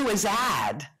you do is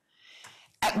add,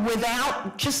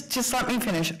 without, just let me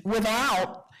finish,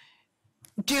 without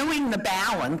doing the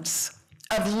balance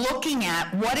of looking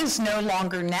at what is no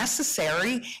longer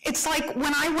necessary. It's like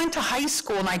when I went to high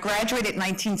school and I graduated in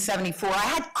 1974, I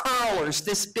had curlers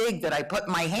this big that I put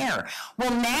in my hair.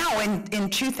 Well, now in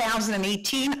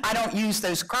 2018, I don't use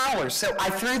those curlers, so I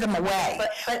threw them away.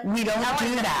 But we don't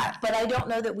do that. But I don't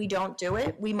know that we don't do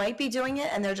it. We might be doing it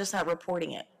and they're just not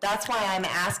reporting it. That's why I'm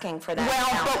asking for that.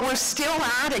 Well, but we're still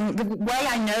adding, the way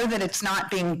I know that it's not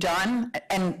being done,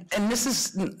 and this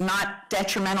is not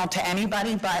detrimental to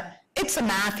anybody, but it's a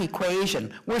math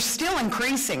equation. We're still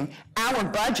increasing our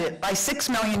budget by $6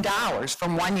 million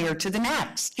from one year to the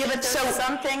next. Yeah, but there's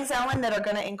some things, Ellen, that are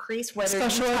going to increase whether you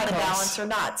cut a balance or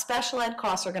not. Special ed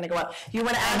costs are going to go up. You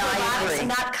want to add robotics and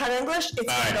not cut English, it's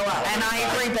going to go up. And I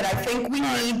agree, but I think we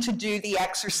need to do the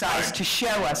exercise to show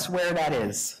us where that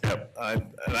is. Yep, and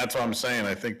that's what I'm saying.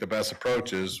 I think the best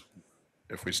approach is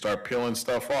if we start peeling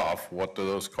stuff off, what do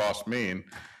those costs mean?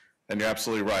 And you're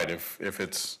absolutely right. If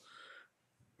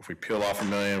we peel off $1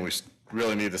 million, we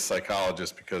really need a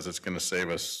psychologist because it's going to save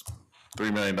us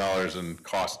 $3 million in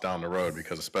costs down the road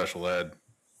because of special ed,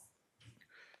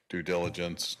 due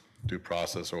diligence, due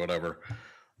process, or whatever.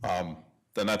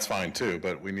 Then that's fine too,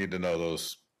 but we need to know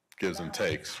those gives and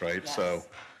takes, right? So,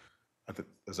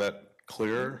 is that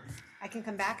clearer? I can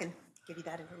come back and give you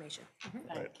that information.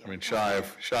 I mean, shy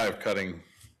of cutting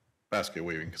basket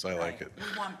weaving, because I like it.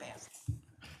 We want that.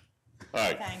 All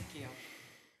right, Thank you.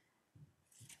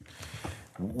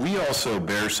 We also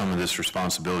bear some of this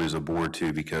responsibility as a board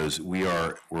too, because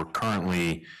we're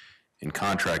currently in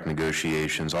contract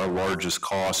negotiations. Our largest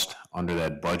cost under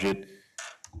that budget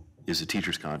is the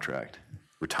teacher's contract,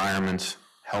 retirements,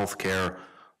 healthcare,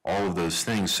 all of those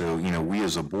things. So, we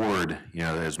as a board,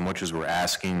 as much as we're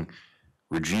asking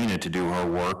Regina to do her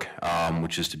work,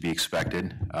 which is to be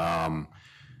expected,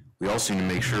 we also need to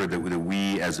make sure that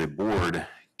we as a board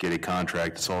get a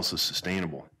contract that's also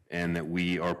sustainable, and that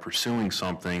we are pursuing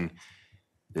something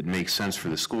that makes sense for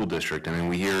the school district. I mean,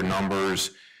 we hear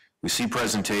numbers, we see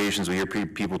presentations, we hear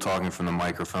people talking from the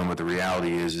microphone, but the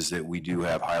reality is that we do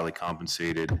have highly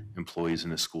compensated employees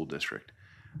in the school district.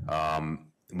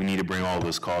 We need to bring all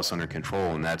those costs under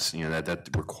control, and that's, that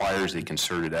requires a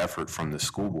concerted effort from the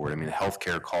school board. I mean,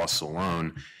 healthcare costs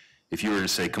alone, if you were to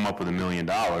say, come up with $1 million,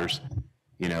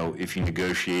 if you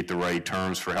negotiate the right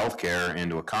terms for healthcare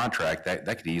into a contract, that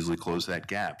could easily close that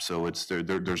gap. So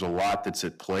there's a lot that's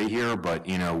at play here, but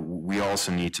we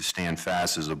also need to stand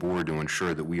fast as a board to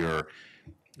ensure that we are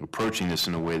approaching this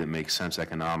in a way that makes sense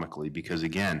economically. Because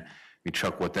again,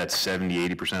 Chuck, that's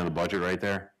 70-80% of the budget right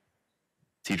there.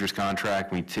 Teacher's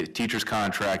contract, teacher's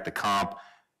contract, the comp,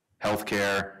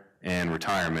 healthcare, and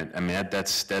retirement. I mean,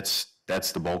 that's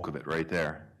the bulk of it right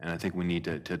there. And I think we need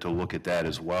to look at that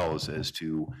as well as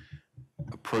to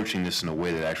approaching this in a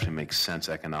way that actually makes sense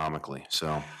economically.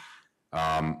 So,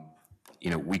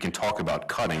 we can talk about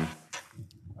cutting,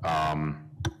 but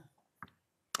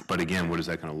again, what is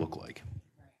that going to look like?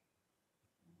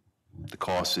 The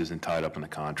cost isn't tied up in the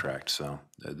contract. So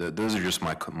those are just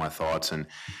my thoughts. And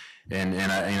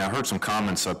I heard some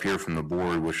comments up here from the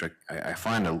board, which I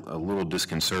find a little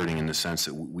disconcerting in the sense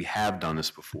that we have done this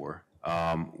before.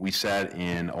 We sat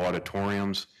in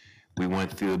auditoriums. We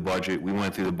went through the budget. We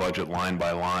went through the budget line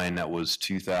by line. That was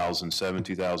 2007,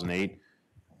 2008.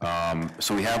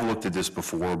 So we have looked at this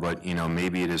before, but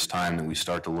maybe it is time that we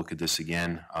start to look at this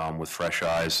again with fresh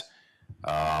eyes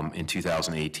in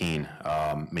 2018.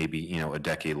 Maybe a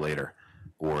decade later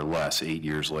or less, 8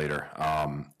 years later.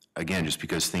 Again, just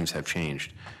because things have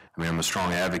changed. I mean, I'm a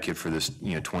strong advocate for this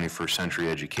 21st century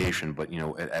education, but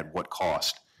at what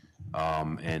cost?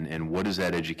 And what does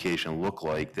that education look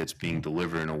like that's being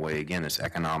delivered in a way, again, that's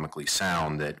economically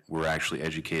sound, that we're actually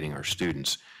educating our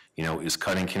students? Is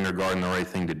cutting kindergarten the right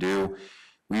thing to do?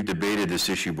 We've debated this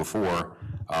issue before.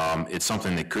 It's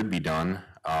something that could be done.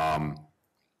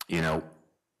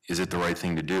 Is it the right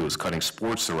thing to do? Is cutting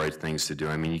sports the right things to do?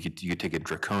 I mean, you could take a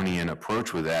draconian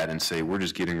approach with that and say, we're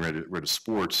just getting rid of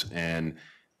sports, and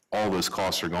all those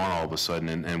costs are gone all of a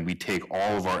sudden, and we take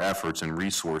all of our efforts and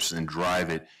resources and drive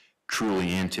it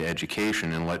truly into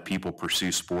education and let people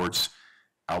pursue sports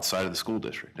outside of the school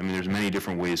district. I mean, there's many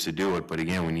different ways to do it, but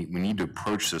again, we need to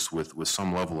approach this with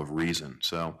some level of reason.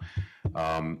 So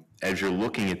as you're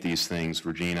looking at these things,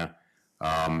 Regina,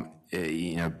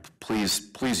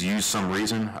 please use some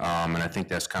reason, and I think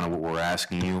that's kind of what we're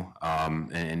asking you,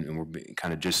 and we're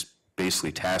kind of just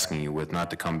basically tasking you with, not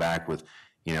to come back with,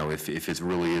 if it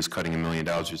really is cutting $1 million,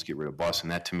 just get rid of bus,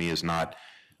 and that to me is not,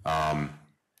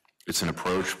 it's an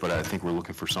approach, but I think we're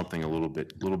looking for something a little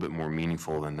bit more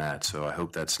meaningful than that. So I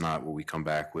hope that's not what we come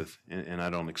back with, and I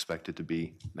don't expect it to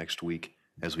be next week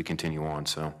as we continue on.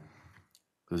 So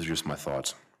those are just my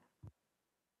thoughts.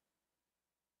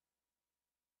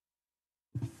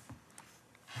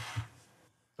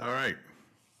 all right.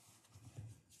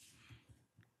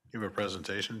 You have a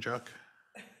presentation, Chuck?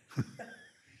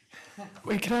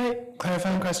 Wait, can I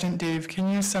clarify a question? Dave,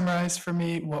 can you summarize for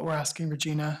me what we're asking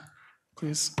Regina,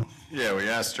 please? Yeah, we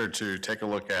asked her to take a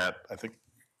look at,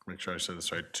 make sure I said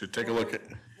this right, to take a look at,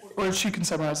 Or she can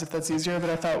summarize if that's easier,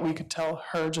 but I thought we could tell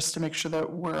her just to make sure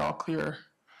that we're all clear.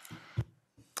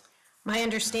 My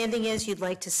understanding is you'd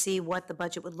like to see what the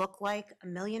budget would look like,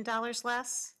 $1 million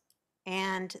less,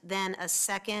 and then a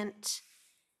second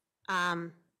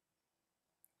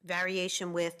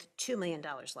variation with $2 million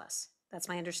less. That's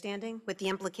my understanding, with the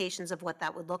implications of what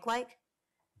that would look like.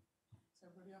 Is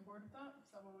everybody on board with that?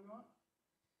 Is that what we want?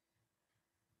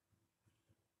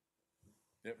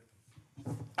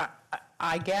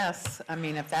 I guess, I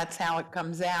mean, if that's how it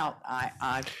comes out,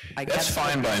 I guess. That's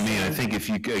fine by me, and I think if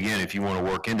you want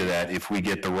to work into that, if we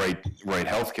get the right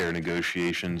healthcare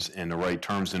negotiations and the right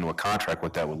terms into a contract,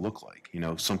 what that would look like,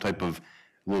 some type of,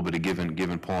 a little bit of give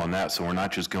and pull on that, so we're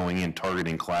not just going in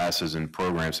targeting classes and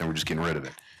programs and we're just getting rid of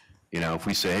it. If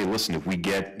we say, hey, listen, if we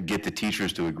get the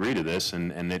teachers to agree to this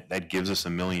and that gives us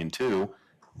 $1 million too,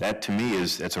 That, to me,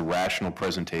 that's a rational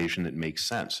presentation that makes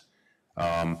sense.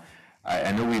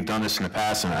 I know we've done this in the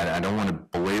past, and I don't want to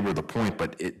belabor the point,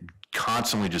 but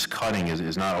constantly just cutting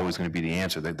is not always going to be the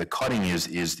answer. The cutting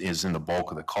is in the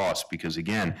bulk of the cost, because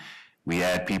again, we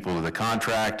add people to the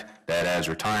contract, that adds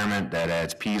retirement, that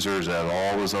adds PSERS, that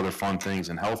all those other fun things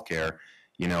in healthcare.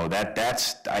 You know,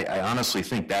 I honestly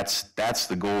think that's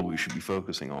the goal we should be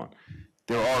focusing on.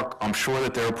 I'm sure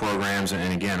that there are programs,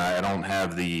 and again, I don't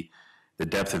have the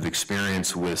depth of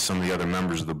experience with some of the other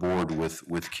members of the board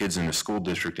with kids in the school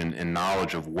district and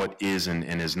knowledge of what is and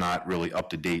is not really up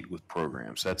to date with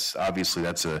programs. That's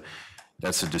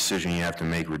a decision you have to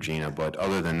make, Regina. But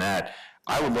other than that,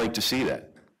 I would like to see that.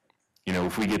 You know,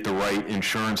 if we get the right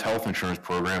health insurance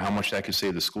program, how much that could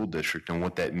save the school district and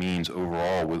what that means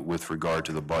overall with regard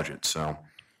to the budget, so.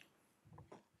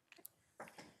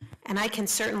 And I can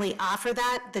certainly offer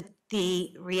that.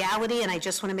 The reality, and I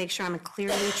just want to make sure I'm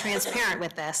clearly transparent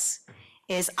with this,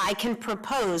 is I can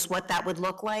propose what that would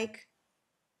look like.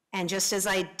 And just as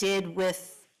I did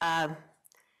with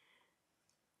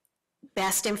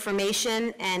best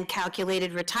information and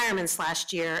calculated retirements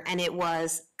last year, and it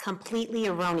was completely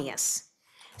erroneous.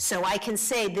 So I can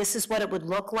say this is what it would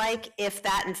look like if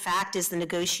that in fact is the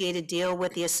negotiated deal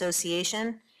with the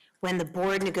association, when the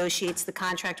board negotiates the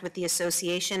contract with the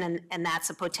association, and that's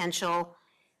a potential,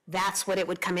 that's what it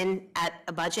would come in at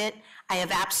a budget. I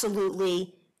have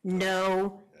absolutely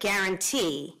no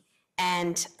guarantee,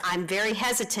 and I'm very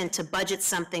hesitant to budget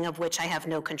something of which I have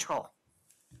no control.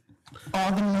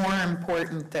 All the more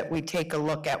important that we take a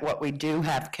look at what we do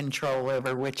have control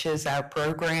over, which is our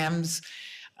programs,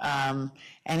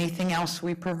 anything else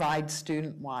we provide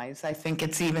student-wise. I think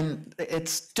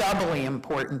it's doubly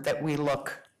important that we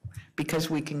look, because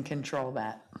we can control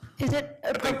that. Is it,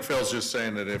 I think Phil's just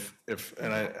saying that if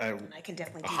and I can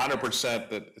definitely do that. 100%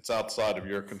 that it's outside of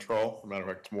your control, as a matter of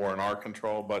fact, it's more in our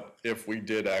control, but if we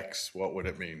did X, what would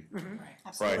it mean?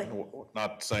 Absolutely. Right,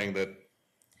 not saying that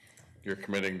you're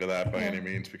committing to that by any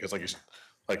means, because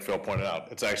like Phil pointed out,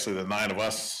 it's actually the 9 of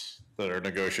us that are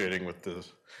negotiating with the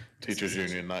teachers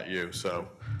union, not you, so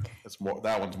it's more,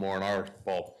 that one's more in our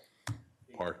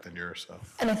ballpark than yours, so.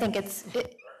 and I think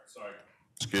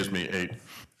Excuse me, 8.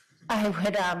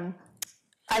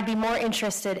 I'd be more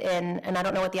interested in, and I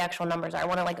don't know what the actual numbers are, I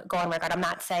wanna go on record, I'm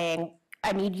not saying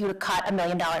I need you to cut $1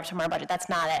 million from our budget, that's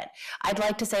not it. I'd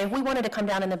like to say, if we wanted to come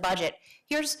down in the budget,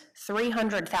 here's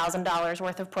 $300,000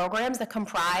 worth of programs that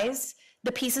comprise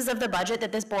the pieces of the budget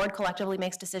that this board collectively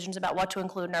makes decisions about what to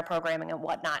include in our programming and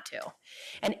what not to.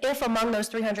 And if among those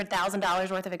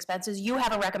 $300,000 worth of expenses, you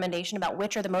have a recommendation about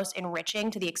which are the most enriching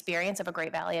to the experience of a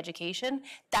Great Valley education,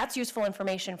 that's useful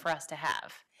information for us to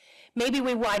have. Maybe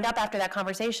we wind up after that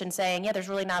conversation saying, yeah, there's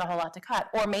really not a whole lot to cut.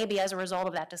 Or maybe as a result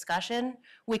of that discussion,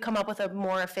 we come up with a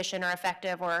more efficient or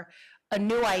effective or a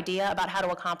new idea about how to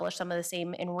accomplish some of the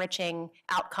same enriching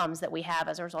outcomes that we have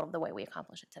as a result of the way we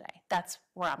accomplish it today. That's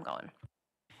where I'm going.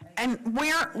 And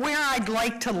where I'd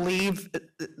like to leave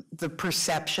the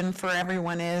perception for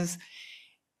everyone is,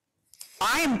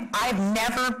 I've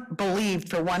never believed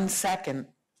for 1 second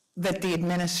that the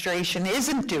administration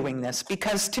isn't doing this,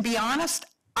 because to be honest,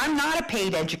 I'm not a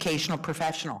paid educational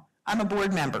professional. I'm a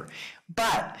board member.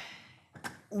 But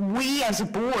we as a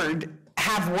board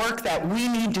have work that we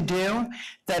need to do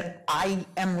that I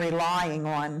am relying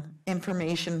on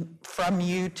information from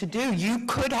you to do. You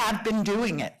could have been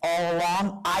doing it all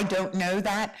along. I don't know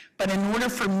that. But in order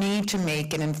for me to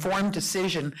make an informed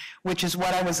decision, which is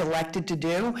what I was elected to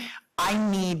do, I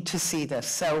need to see this.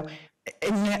 So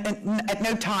at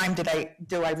no time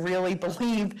do I really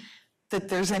believe that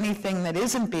there's anything that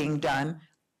isn't being done.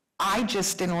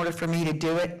 In order for me to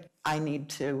do it, I need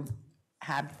to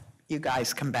have you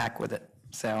guys come back with it,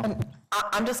 so.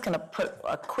 I'm just going to put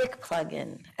a quick plug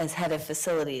in as head of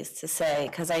facilities to say,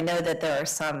 because I know that there are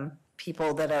some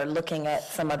people that are looking at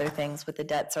some other things with the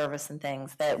debt service and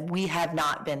things, that we have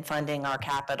not been funding our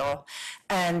capital,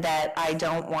 and that I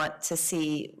don't want to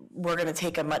see, we're going to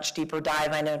take a much deeper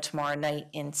dive, I know tomorrow night,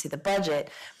 into the budget,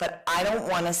 but I don't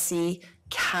want to see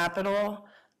capital,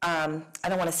 I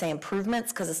don't want to say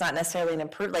improvements, because it's not necessarily an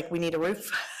like we need a roof,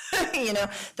 you know,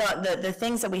 the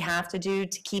things that we have to do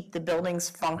to keep the buildings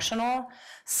functional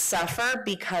suffer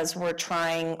because we're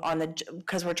trying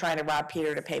to rob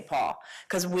Peter to pay Paul.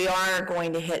 Because we are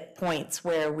going to hit points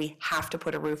where we have to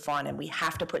put a roof on, and we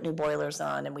have to put new boilers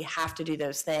on, and we have to do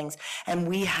those things. And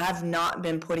we have not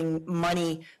been putting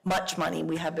much money,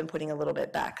 we have been putting a little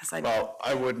bit back. Well,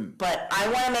 I wouldn't. But I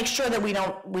want to make sure that we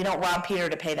don't rob Peter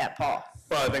to pay that Paul.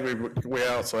 Well, I think we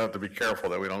also have to be careful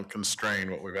that we don't constrain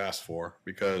what we've asked for,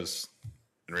 because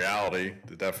in reality,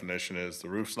 the definition is the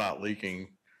roof's not leaking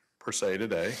per se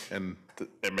today, and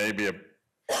it may be a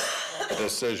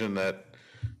decision that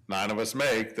 9 of us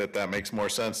make, that makes more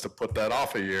sense to put that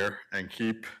off a year and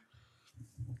keep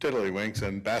tiddlywinks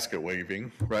and basket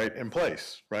waving, right, in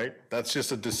place, right? That's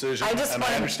just a decision, I just and I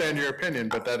wanna- understand your opinion,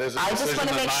 but that is a I just decision want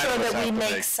to that make 9 sure of us that we have to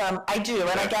make make. some, I do,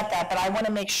 and I get that, but I want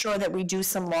to make sure that we do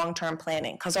some long-term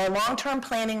planning, because our long-term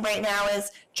planning right now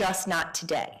is just not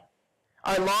today.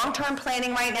 Our long-term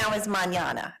planning right now is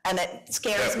mañana, and it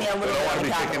scares me a We little don't bit want on to the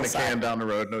be kicking capital the can side. down the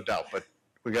road, no doubt, but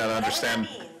we got to understand.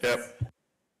 Yep.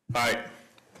 All right,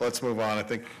 let's move on. I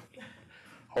think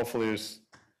hopefully there's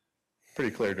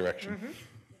pretty clear direction.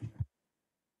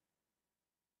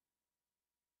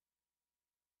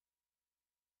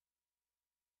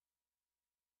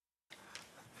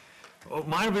 Well,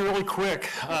 mine will be really quick.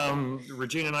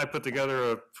 Regina and I put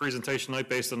together a presentation night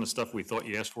based on the stuff we thought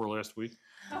you asked for last week.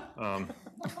 It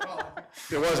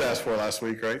was asked for last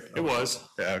week, right? It was.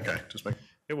 Yeah, okay, just make.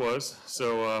 It was.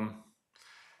 So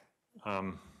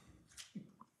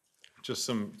just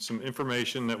some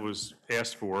information that was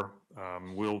asked for.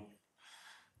 We'll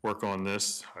work on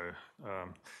this.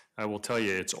 I will tell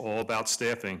you, it's all about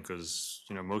staffing because,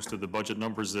 you know, most of the budget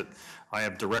numbers that I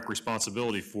have direct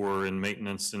responsibility for in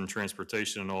maintenance and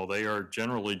transportation and all, they are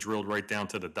generally drilled right down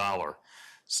to the dollar.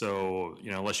 So,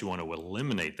 you know, unless you want to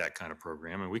eliminate that kind of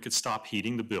program, and we could stop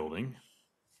heating the building.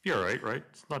 Be all right, right?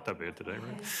 It's not that bad today,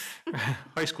 right?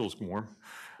 High school's warm.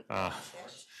 I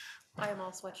am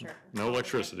all sweatshirt. No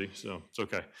electricity, so it's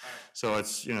okay. So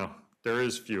it's, you know, there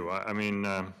is few. I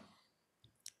mean,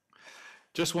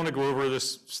 just want to go over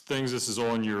this is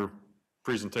all in your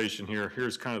presentation here.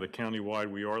 Here's kind of the countywide.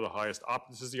 We are the highest,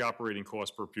 this is the operating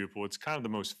cost per pupil. It's kind of the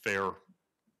most fair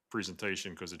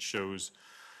presentation because it shows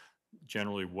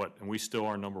generally what, and we still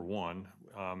are number one,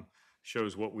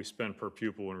 shows what we spend per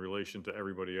pupil in relation to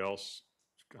everybody else.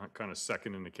 Kind of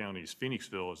second in the county is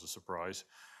Phoenixville as a surprise,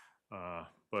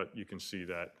 but you can see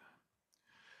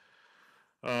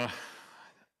that.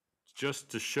 Just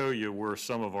to show you where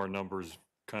some of our numbers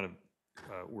kind of,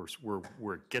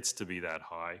 where it gets to be that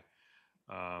high,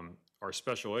 our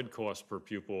special ed cost per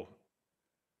pupil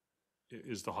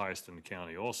is the highest in the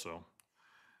county also.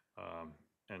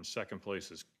 And second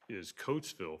place is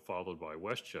Coatesville, followed by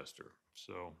Westchester.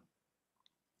 So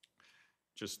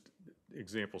just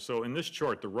example. So in this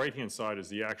chart, the right-hand side is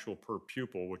the actual per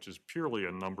pupil, which is purely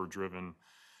a number-driven,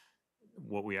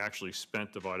 what we actually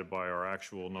spent divided by our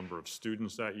actual number of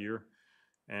students that year.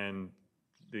 And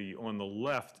on the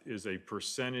left is a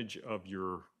percentage of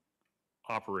your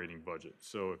operating budget.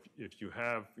 So if you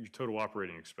have your total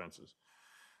operating expenses.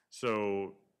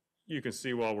 So you can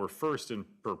see while we're first in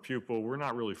per pupil, we're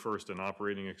not really first in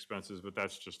operating expenses, but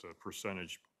that's just a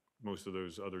percentage. Most of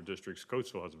those other districts,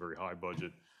 Coatesville has a very high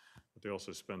budget, but they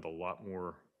also spend a lot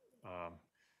more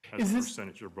as a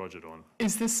percentage of their budget on.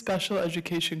 Is this special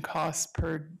education cost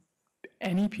per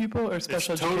any pupil or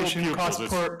special total education pupils.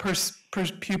 cost per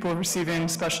pupil receiving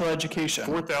special education?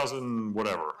 4,000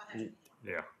 whatever,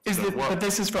 yeah. But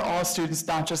this is for all students,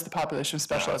 not just the population of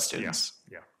special ed students?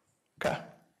 Yeah. Okay.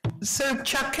 So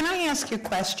Chuck, can I ask you a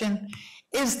question?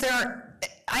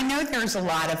 I know there's a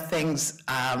lot of things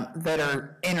that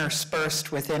are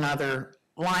interspersed within other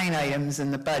line items in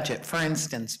the budget. For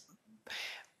instance,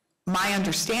 my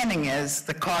understanding is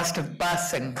the cost of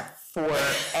busing for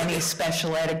any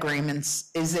special ed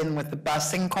agreements is in with the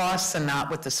busing costs and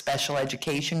not with the special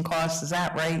education costs, is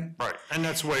that right? Right, and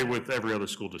that's the way with every other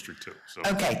school district too, so.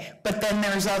 Okay, but then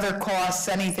there's other costs,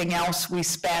 anything else we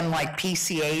spend, like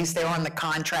PCAs, they're on the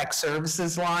contract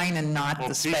services line and not Well,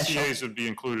 the special? PCAs would be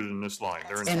included in this line.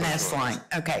 They're In this special ed. line,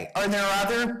 okay. Are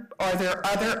there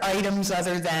other items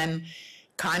other than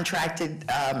contracted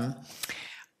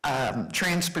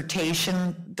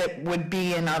transportation that would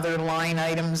be in other line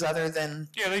items other than?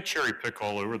 Yeah, they cherry pick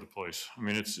all over the place. I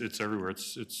mean, it's everywhere.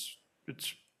 It's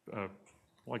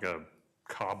like a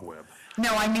cobweb.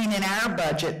 No, I mean in our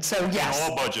budget, so yes.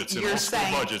 In all budgets, in you're all school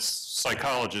saying- budgets,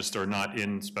 psychologists are not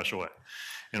in special ed.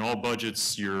 In all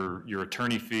budgets, your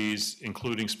attorney fees,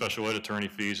 including special ed attorney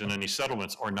fees, and any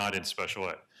settlements are not in special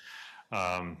ed.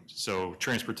 So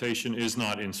transportation is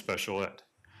not in special ed.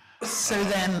 So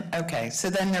then, okay, so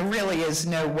then there really is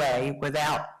no way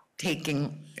without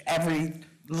taking every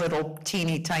little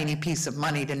teeny tiny piece of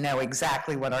money to know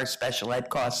exactly what our special ed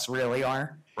costs really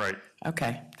are? Right.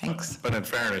 Okay, thanks. But in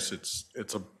fairness,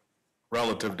 it's a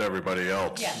relative to everybody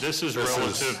else. This is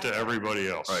relative to everybody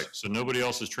else. Right. So nobody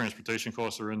else's transportation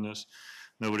costs are in this.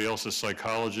 Nobody else's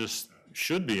psychologist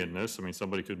should be in this. I mean,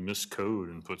 somebody could miscode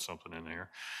and put something in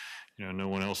there. You know, no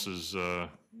one else's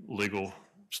legal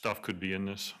stuff could be in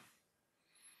this.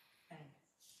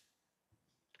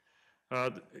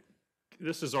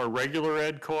 this is our regular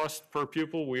ed cost per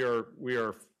pupil. We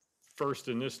are first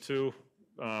in this too.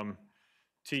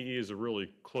 TE is a really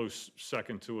close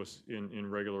second to us in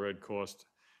regular ed cost,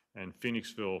 and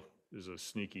Phoenixville is a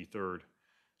sneaky third.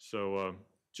 So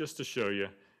just to show you,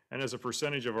 and as a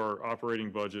percentage of our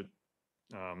operating budget,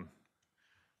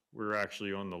 we're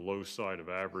actually on the low side of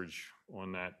average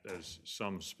on that, as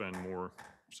some spend more,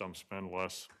 some spend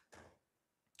less.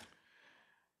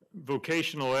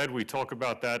 Vocational ed, we talk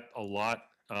about that a lot,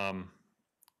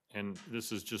 and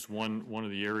this is just one of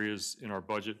the areas in our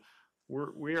budget.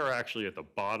 We are actually at the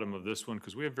bottom of this one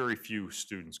because we have very few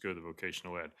students go to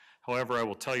vocational ed. However, I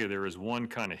will tell you there is one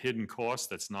kind of hidden cost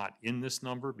that's not in this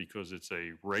number because it's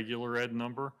a regular ed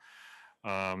number,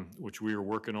 which we are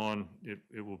working on.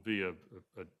 It will be a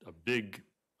big,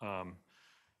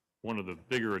 one of the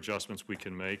bigger adjustments we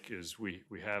can make is we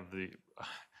have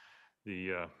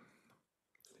the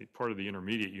part of the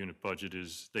intermediate unit budget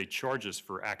is they charge us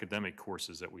for academic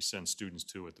courses that we send students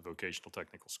to at the vocational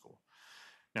technical school.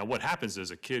 Now, what happens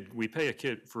is we pay a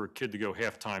kid to go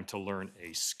half-time to learn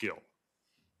a skill,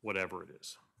 whatever it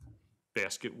is.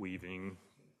 Basket weaving,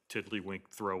 tiddlywink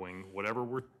throwing, whatever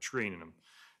we're training them.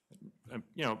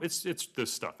 You know, it's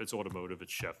this stuff. It's automotive,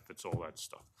 it's chef, it's all that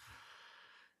stuff.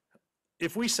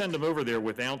 If we send them over there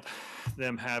without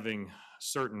them having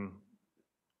certain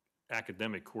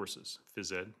academic courses,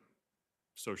 phys ed,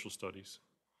 social studies,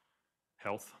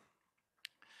 health,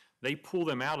 they pull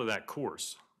them out of that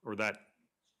course or that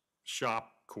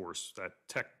shop course, that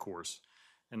tech course,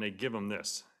 and they give them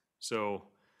this. So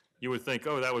you would think,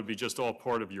 oh, that would be just all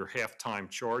part of your half-time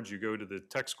charge you go to the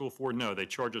tech school for. No, they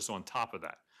charge us on top of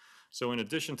that. So in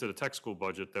addition to the tech school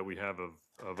budget that we have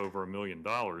of over $1 million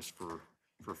for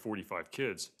 45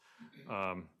 kids,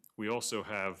 we also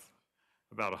have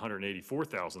about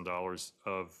 $184,000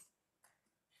 of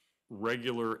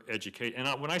regular education.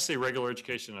 And when I say regular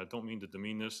education, I don't mean to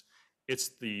demean this.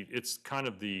 It's kind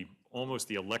of almost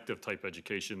the elective type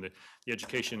education. The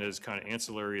education is kind of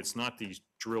ancillary. It's not these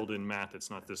drilled in math. It's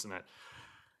not this and that.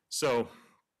 So.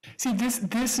 See,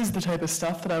 this is the type of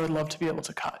stuff that I would love to be able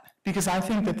to cut, because I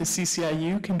think that the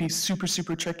CCIU can be super,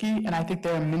 super tricky, and I think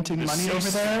they're minting money over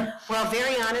there. Well,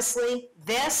 very honestly,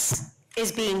 this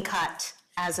is being cut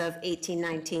as of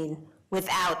 18-19.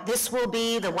 Without, this will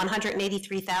be the $183,000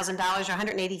 or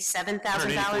 $187,000.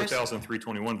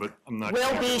 $184,321, but I'm not.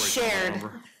 Will be shared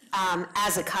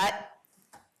as a cut.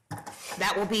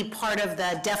 That will be part of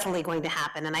definitely going to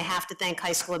happen. And I have to thank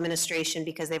high school administration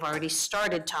because they've already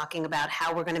started talking about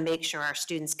how we're going to make sure our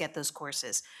students get those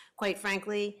courses. Quite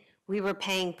frankly, we were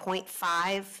paying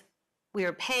 0.5. We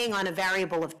were paying on a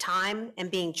variable of time and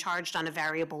being charged on a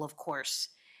variable of course.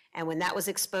 And when that was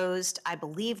exposed, I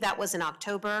believe that was in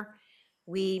October,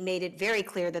 we made it very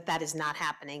clear that that is not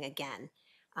happening again.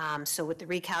 So with the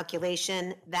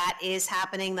recalculation, that is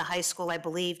happening. The high school, I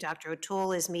believe, Dr.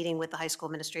 O'Toole is meeting with the high school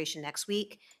administration next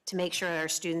week to make sure our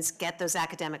students get those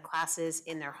academic classes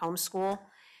in their home school.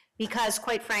 Because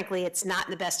quite frankly, it's not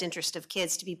in the best interest of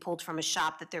kids to be pulled from a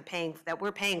shop that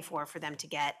we're paying for them to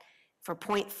get for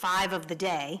 0.5 of the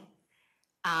day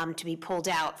to be pulled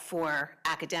out for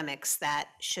academics that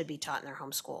should be taught in their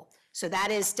home school. So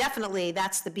that is definitely,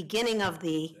 that's the beginning of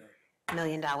the $1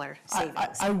 million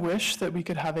savings. I wish that we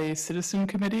could have a citizen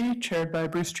committee chaired by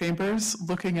Bruce Chambers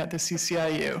looking at the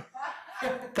CCIU.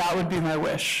 That would be my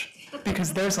wish,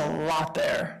 because there's a lot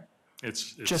there.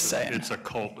 Just saying. It's a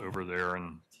cult over there,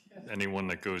 and anyone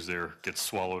that goes there gets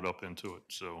swallowed up into it,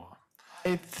 so.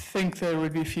 I think there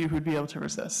would be few who'd be able to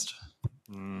resist.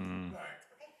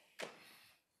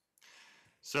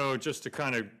 So just to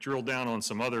kind of drill down on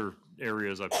some other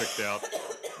areas I picked out,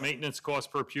 maintenance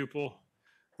cost per pupil,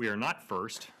 we are not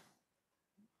first.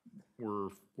 We're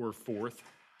fourth.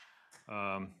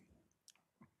 And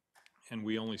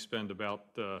we only spend about,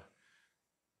 I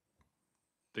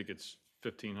think it's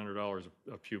 $1,500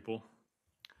 a pupil.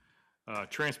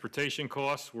 Transportation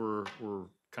costs, we're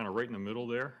kind of right in the middle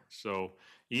there. So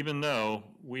even though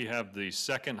we have the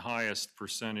second highest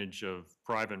percentage of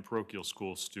private and parochial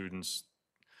school students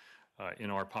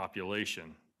in our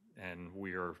population, and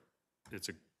it's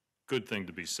a good thing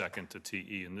to be second to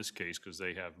TE in this case because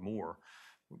they have more.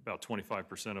 About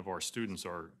 25% of our students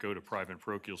go to private and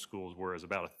parochial schools, whereas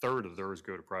about a third of theirs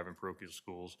go to private and parochial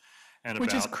schools. And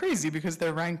which is crazy because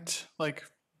they're ranked like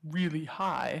really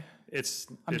high. I'm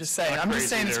just saying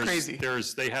it's crazy.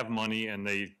 They have money, and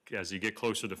as you get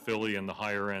closer to Philly and the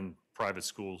higher end private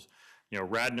schools, you know,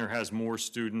 Radnor has more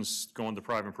students going to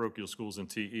private and parochial schools than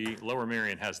TE. Lower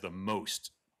Merion has the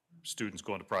most students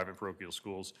going to private and parochial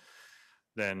schools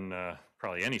than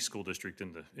probably any school district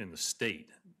in the state.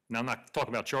 Now, I'm not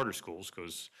talking about charter schools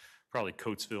because probably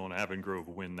Coatesville and Avon Grove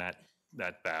win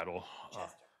that battle.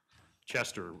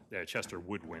 Chester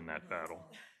would win that battle.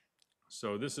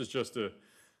 So this is just a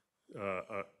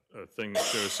thing that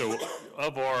shows, so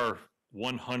of our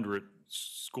 100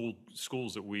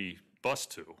 schools that we bus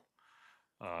to,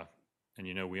 and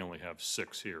you know we only have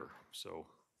 6 here, so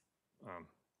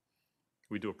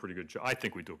we do a pretty good job. I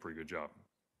think we do a pretty good job.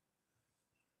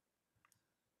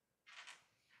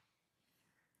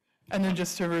 And then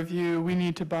just to review, we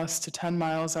need to bus to 10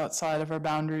 miles outside of our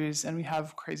boundaries, and we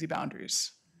have crazy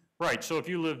boundaries. Right, so if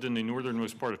you lived in the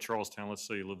northernmost part of Charlestown, let's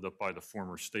say you lived up by the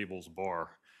former Stables Bar,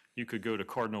 you could go to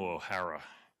Cardinal O'Hara,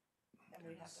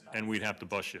 and we'd have to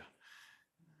bus you.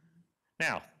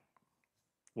 Now,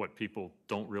 what people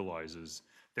don't realize is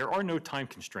there are no time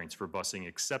constraints for busing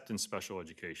except in special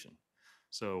education.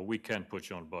 So we can put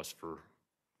you on a bus for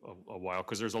a while,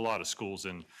 because there's a lot of schools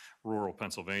in rural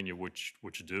Pennsylvania which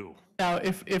do. Now,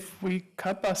 if we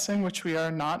cut busing, which we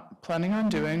are not planning on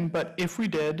doing, but if we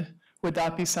did, would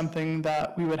that be something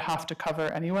that we would have to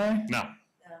cover anyway? No.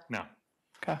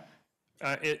 Okay.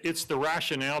 It's the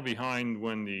rationale behind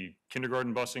when the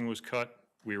kindergarten busing was cut.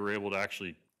 We were able to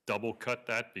actually double cut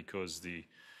that because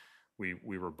we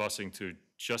were busing to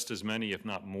just as many, if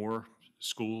not more,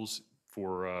 schools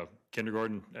for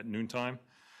kindergarten at noontime.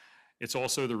 It's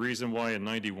also the reason why in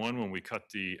 '91, when we cut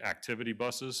the activity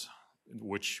buses,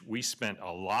 which we spent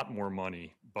a lot more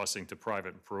money busing to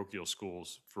private and parochial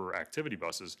schools for activity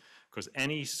buses, because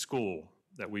any school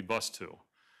that we bus to,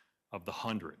 of the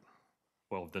 100,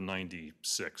 well, the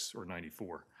 96 or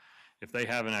 94, if they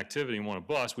have an activity and want a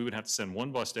bus, we would have to send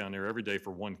one bus down there every day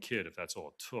for one kid if that's all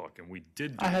it took, and we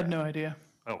did do I had that. no idea.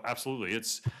 Oh, absolutely.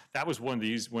 That was one of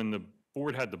these, when the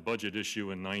board had the budget issue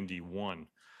in '91,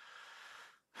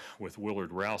 with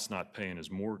Willard Rouse not paying his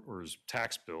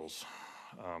tax bills,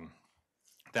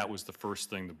 that was the first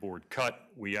thing the board cut.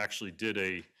 We actually did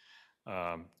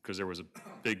because there was a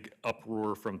big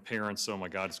uproar from parents, oh my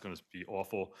God, it's going to be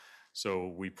awful.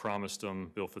 So we promised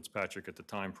them, Bill Fitzpatrick at the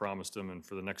time promised them, and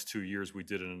for the next 2 years, we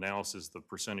did an analysis, the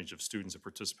percentage of students that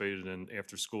participated in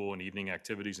after-school and evening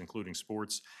activities, including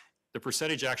sports. The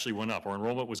percentage actually went up. Our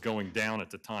enrollment was going down at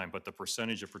the time, but the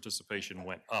percentage of participation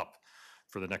went up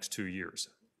for the next 2 years.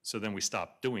 So then we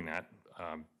stopped doing that,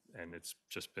 and it's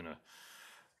just been a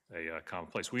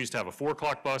commonplace. We used to have a 4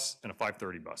 o'clock bus and a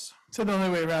 5:30 bus. So the only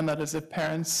way around that is if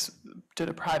parents did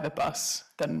a private bus,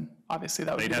 then obviously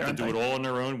that would be They'd their have to own do it thing. all on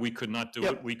their own. We could not do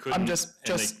it. We couldn't. I'm just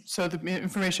so the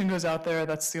information goes out there,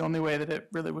 that's the only way that it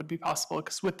really would be possible,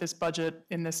 because with this budget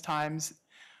in this times,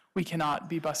 we cannot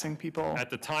be busing people.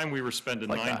 At the time, we were spending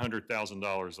Like that.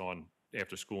 $900,000 on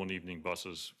after-school and evening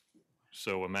buses.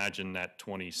 So imagine that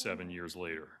 27 years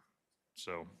later.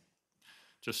 So,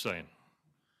 just saying.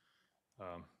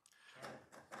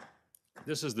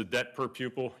 This is the debt per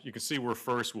pupil. You can see we're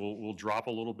first. We'll drop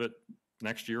a little bit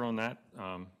next year on that.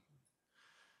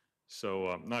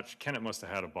 Kennett must have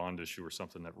had a bond issue or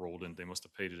something that rolled in. They must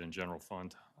have paid it in general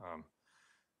fund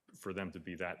for them to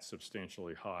be that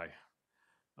substantially high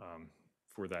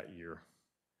for that year.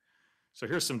 So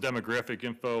here's some demographic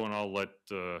info, and I'll let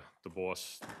the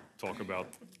boss talk about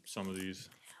some of these.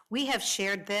 We have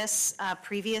shared this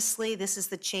previously. This is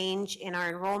the change in our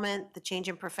enrollment, the change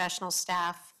in professional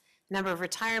staff, number of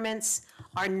retirements.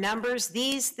 Our numbers,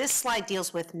 this slide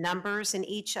deals with numbers in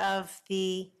each of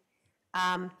the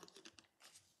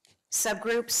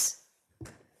subgroups.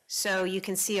 So you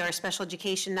can see our special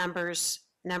education numbers,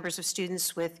 numbers of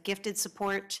students with gifted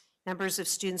support, numbers of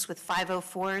students with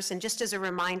 504s. And just as a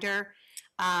reminder,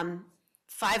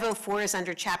 504 is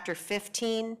under Chapter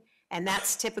 15, and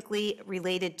that's typically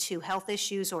related to health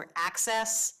issues or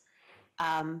access.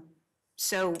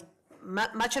 So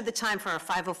much of the time for our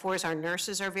 504s, our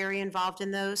nurses are very involved in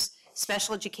those.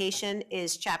 Special education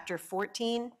is Chapter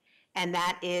 14, and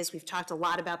that is, we've talked a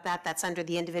lot about that, that's under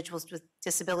the Individuals with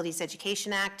Disabilities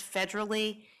Education Act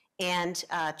federally, and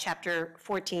Chapter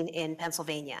 14 in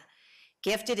Pennsylvania.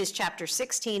 Gifted is Chapter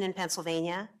 16 in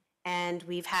Pennsylvania, and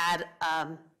we've had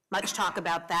much talk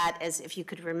about that, as if you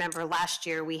could remember last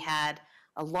year, we had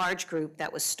a large group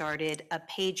that was started, a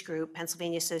PAGE group,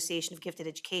 Pennsylvania Association of Gifted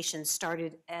Education,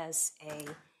 started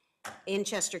in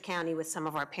Chester County with some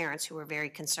of our parents who were very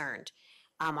concerned.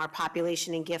 Our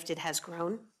population in gifted has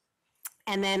grown.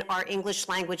 And then our English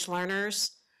language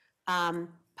learners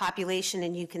population,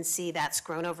 and you can see that's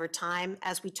grown over time.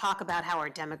 As we talk about how our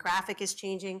demographic is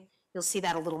changing, you'll see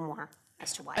that a little more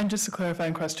as to why. And just a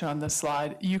clarifying question on this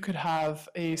slide, you could have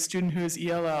a student who is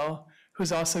ELL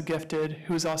who's also gifted,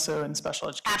 who's also in special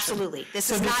education. Absolutely. This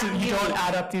So is not you don't unique.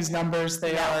 add up these numbers,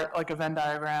 they are like a Venn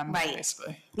diagram, Right.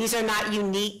 basically. These are not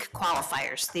unique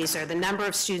qualifiers. These are the number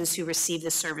of students who receive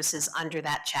the services under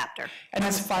that chapter. And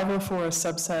is 504 a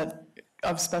subset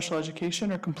of special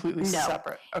education or completely No.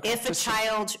 separate? Okay, If a just-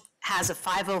 child has a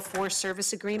 504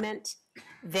 service agreement,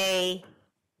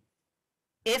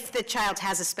 if the child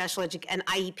has a an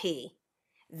IEP,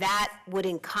 that would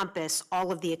encompass all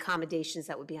of the accommodations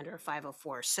that would be under a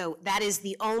 504. So that is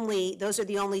those are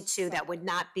the only two that would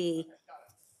not be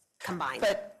combined.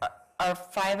 But are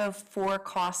 504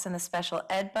 costs in the special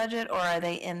ed budget, or are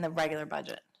they in the regular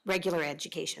budget? Regular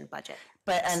education budget.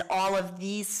 But, and all of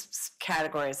these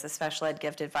categories, the special ed,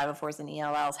 gifted, 504s, and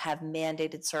ELLs, have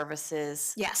mandated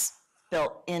services Yes.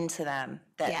 built into them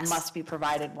that Yes. must be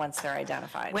provided once they're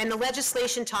identified. When the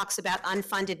legislation talks about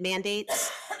unfunded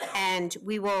mandates, and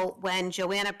when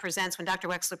Joanna presents, when Dr.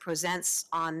 Wexler presents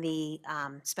on the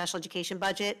special education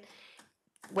budget,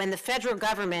 when the federal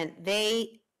government,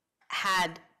 they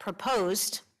had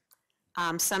proposed,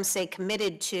 some say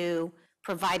committed to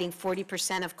providing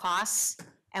 40% of costs,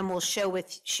 and we'll share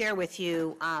with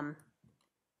you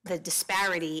the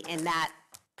disparity in that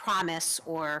promise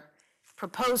or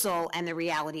proposal and the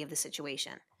reality of the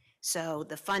situation. So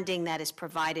the funding that is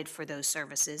provided for those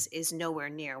services is nowhere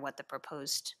near what the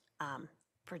proposed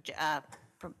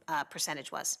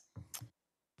percentage was.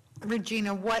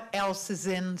 Regina, what else is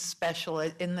in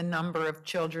in the number of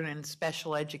children in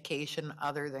special education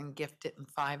other than gifted and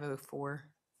 504?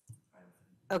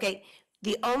 Okay,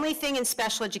 the only thing in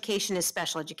special education is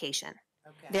special education.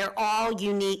 They're all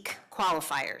unique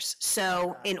qualifiers.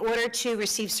 So in order to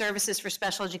receive services for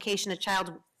special education,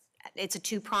 it's a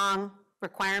two-prong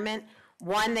requirement.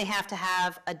 One, they have to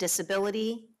have a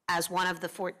disability as one of the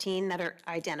 14 that are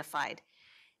identified.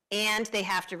 And they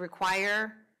have to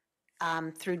require,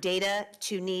 through data,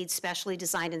 to need specially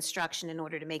designed instruction in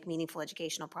order to make meaningful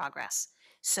educational progress.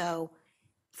 So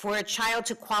for a child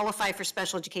to qualify for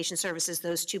special education services,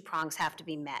 those two prongs have to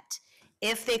be met.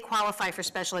 If they qualify for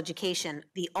special education,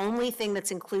 the only thing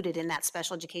that's included in that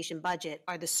special education budget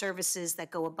are the services that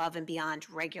go above and beyond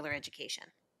regular education.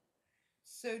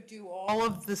 So do all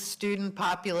of the student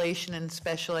population in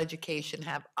special education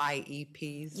have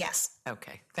IEPs? Yes.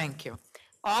 Okay, thank you.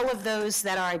 All of those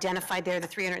that are identified there, the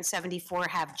 374,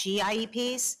 have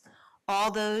GIEPs.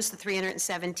 All those, the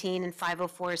 317 and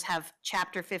 504s, have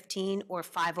Chapter 15 or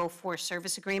 504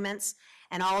 service agreements.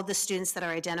 And all of the students that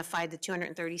are identified, the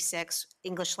 236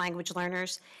 English language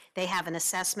learners, they have an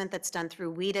assessment that's done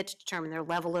through WIDA to determine their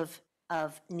level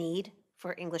of need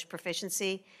for English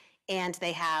proficiency, and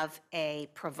they have a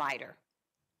provider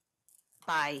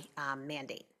by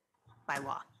mandate, by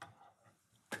law.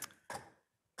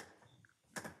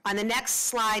 On the next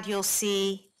slide, you'll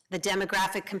see the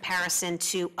demographic comparison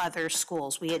to other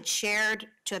schools. We had shared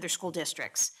to other school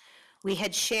districts. We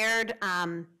had shared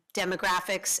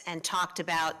demographics and talked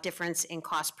about difference in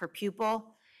cost per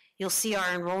pupil. You'll see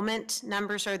our enrollment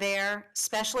numbers are there,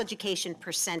 special education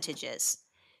percentages.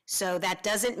 So that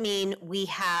doesn't mean we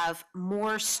have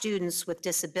more students with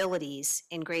disabilities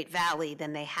in Great Valley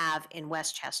than they have in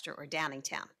Westchester or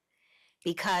Downingtown,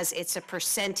 because it's a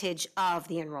percentage of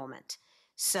the enrollment.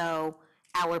 So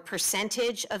our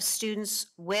percentage of students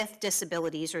with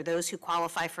disabilities, or those who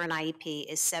qualify for an IEP,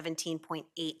 is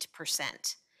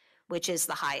 17.8%, which is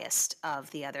the highest of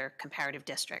the other comparative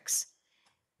districts.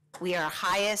 We are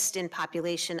highest in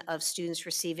population of students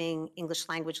receiving English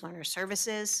language learner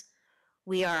services.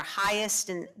 We are highest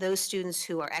in those students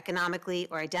who are economically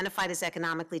or identified as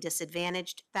economically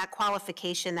disadvantaged. That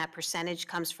qualification, that percentage,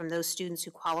 comes from those students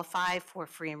who qualify for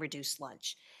free and reduced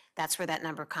lunch. That's where that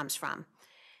number comes from.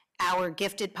 Our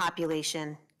gifted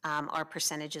population, our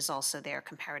percentage is also there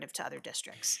comparative to other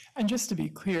districts. And just to be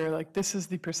clear, like, this is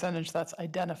the percentage that's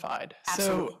identified.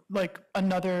 Absolutely. So, like,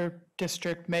 another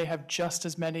district may have just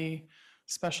as many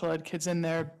special ed kids in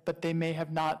there, but they may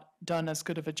have not done as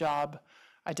good of a job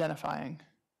identifying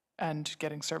and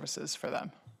getting services for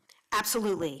them.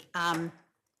 Absolutely.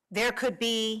 There could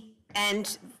be,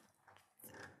 and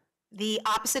the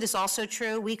opposite is also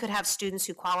true. We could have students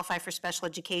who qualify for special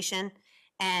education,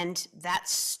 and that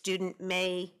student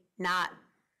may not.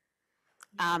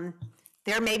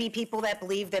 There may be people that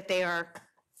believe that they are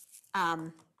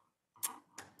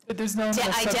But there's no element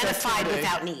of identified subjectivity.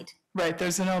 without need. Right,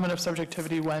 there's an element of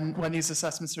subjectivity when these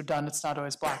assessments are done. It's not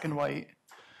always black and white.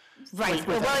 Right,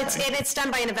 with well, everything. it's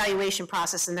done by an evaluation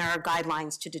process, and there are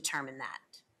guidelines to determine that.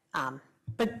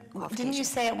 But didn't you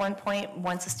say at one point,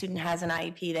 once a student has an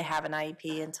IEP, they have an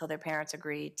IEP until their parents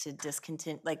agree to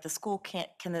discontinue, like the school can't,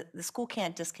 the school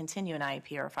can't discontinue an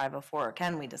IEP or a 504, or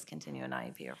can we discontinue an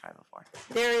IEP or 504?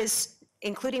 There is,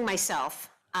 including myself,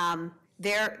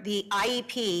 the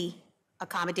IEP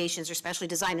accommodations or specially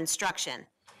designed instruction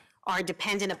are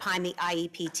dependent upon the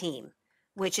IEP team,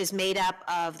 which is made up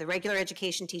of the regular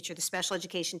education teacher, the special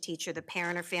education teacher, the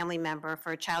parent or family member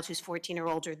for a child who's 14 or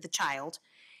older, the child,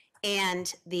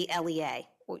 and the LEA,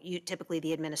 or typically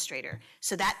the administrator.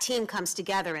 So that team comes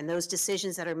together, and those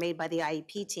decisions that are made by the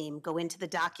IEP team go into the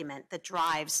document that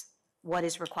drives what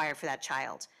is required for that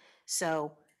child.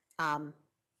 So Doesn't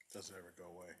ever go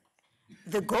away.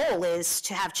 the goal is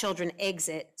to have children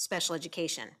exit special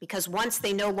education, because once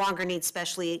they no longer need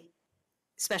specially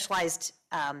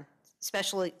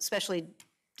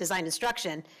designed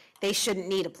instruction, they shouldn't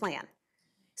need a plan.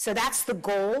 So that's the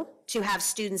goal, to have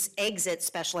students exit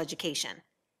special education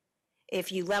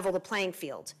if you level the playing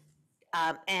field.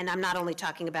 And I'm not only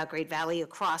talking about Great Valley,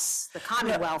 across the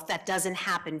Commonwealth, that doesn't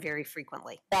happen very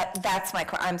frequently. That's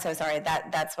I'm so sorry,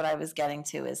 that's what I was getting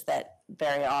to, is that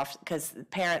very often, because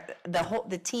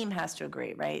the team has to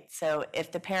agree, right? So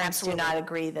if the parents do not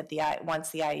agree that once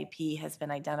the IEP has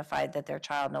been identified that their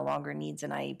child no longer needs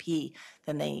an IEP,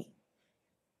 then The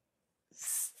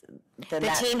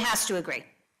team has to agree.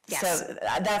 Yes. So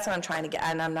that's what I'm trying to get,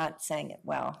 and I'm not saying it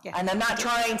well. And I'm not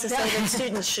trying to say that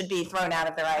students should be thrown out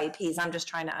of their IEPs. I'm just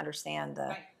trying to understand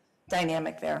the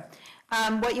dynamic there.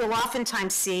 What you'll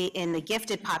oftentimes see in the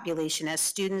gifted population, as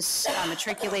students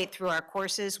matriculate through our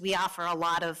courses, we offer a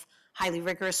lot of highly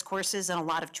rigorous courses and a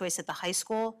lot of choice at the high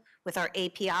school with our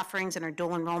AP offerings and our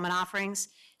dual enrollment offerings.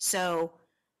 So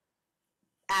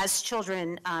as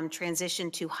children transition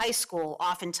to high school,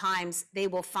 oftentimes they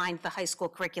will find the high school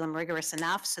curriculum rigorous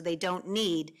enough, so they don't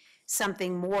need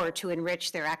something more to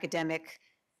enrich their academic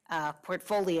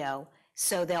portfolio,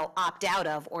 so they'll opt out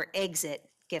of or exit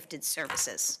gifted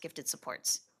services, gifted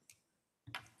supports.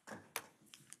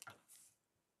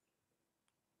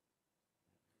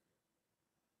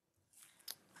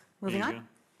 Moving on.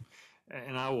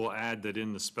 And I will add that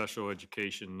in the special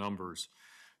education numbers,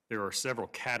 there are several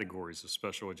categories of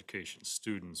special education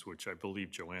students, which I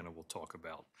believe Joanna will talk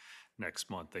about next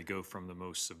month. They go from the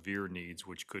most severe needs,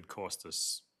 which could cost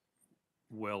us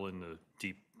well in the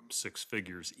deep six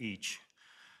figures each,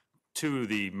 to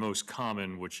the most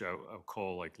common, which I'll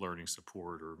call like learning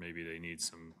support, or maybe they need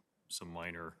some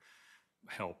minor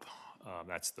help.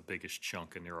 That's the biggest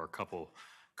chunk, and there are a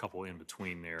couple in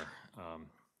between there.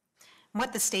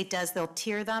 What the state does, they'll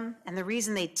tier them, and the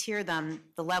reason they tier them,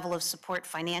 the level of support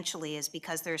financially, is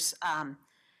because there's,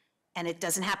 and it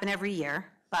doesn't happen every year,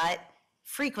 but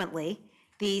frequently,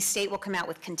 the state will come out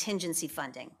with contingency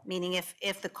funding, meaning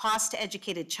if the cost to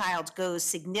educate a child goes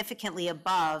significantly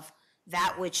above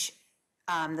that which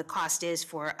the cost is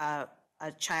for a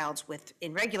child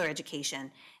in regular education,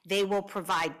 they will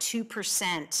provide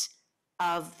 2%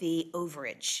 of the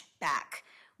overage back,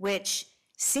 which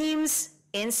seems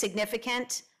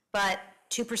insignificant, but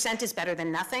 2% is better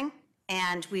than nothing.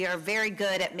 And we are very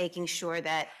good at making sure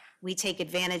that we take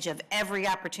advantage of every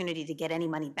opportunity to get any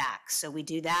money back. So we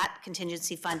do that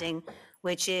contingency funding,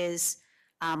 which is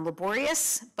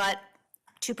laborious, but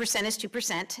 2% is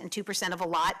 2%, and 2% of a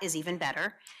lot is even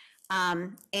better.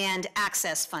 And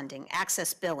access funding,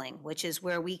 access billing, which is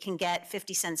where we can get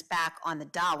 50 cents back on the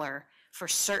dollar for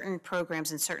certain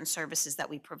programs and certain services that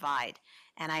we provide.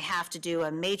 And I have to do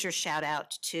a major shout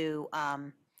out to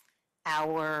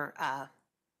our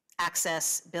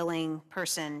access billing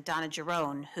person, Donna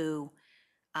Jerome, who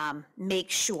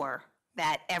makes sure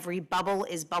that every bubble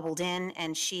is bubbled in.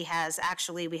 And she has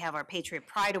we have our Patriot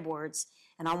Pride Awards,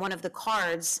 and on one of the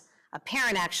cards, a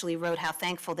parent actually wrote how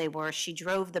thankful they were. She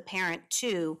drove the parent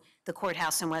to the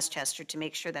courthouse in Westchester to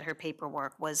make sure that her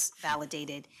paperwork was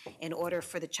validated in order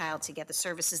for the child to get the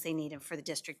services they need and for the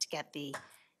district to get the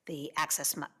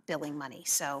access billing money.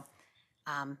 So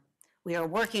we are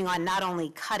working on not only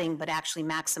cutting, but actually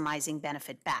maximizing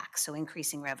benefit back, so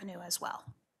increasing revenue as well.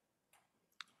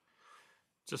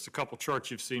 Just a couple charts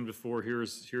you've seen before.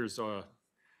 This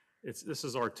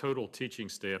is our total teaching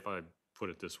staff. I put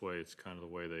it this way, it's kind of the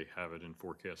way they have it in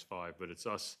Forecast 5, but it's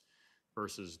us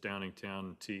versus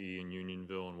Downingtown, TE, and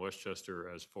Unionville, and Westchester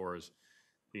as far as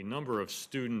the number of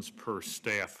students per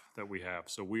staff that we have.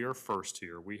 So we are first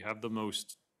here. We have the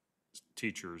most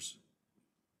teachers.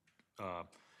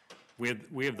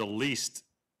 We have the least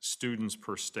students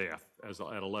per staff at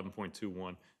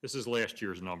 11.21. This is last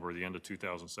year's number, the end of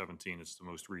 2017. It's the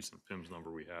most recent PIMS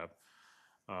number we have.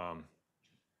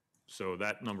 So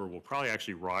that number will probably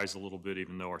actually rise a little bit,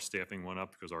 even though our staffing went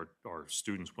up, because our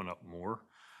students went up more.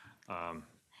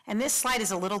 And this slide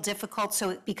is a little difficult,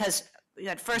 so, because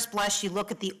at first blush, you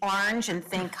look at the orange and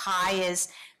think the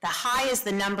high is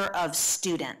the number of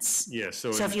students. Yeah,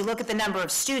 so So if you look at the number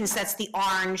of students, that's the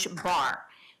orange bar.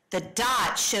 The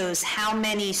dot shows how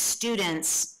many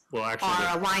students Well, actually,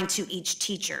 are aligned to each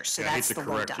teacher, so I hate that's to the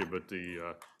low correct you, dot. but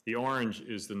the orange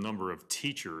is the number of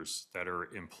teachers that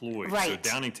are employed. So Right.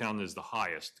 Downingtown is the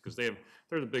highest, because they're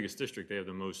the biggest district, they have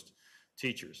the most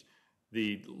teachers.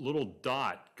 The little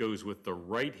dot goes with the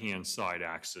right-hand side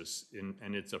axis,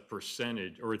 and it's a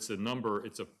percentage, or it's a number,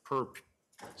 it's a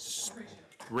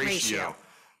ratio.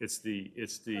 It's the,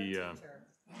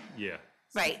 yeah.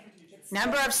 Right.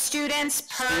 Number of students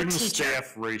per Student teacher.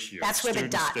 staff ratio. That's where the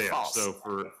student dot staff. falls. So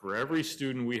for every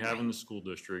student we have in the school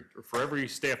district, or for every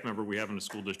staff member we have in the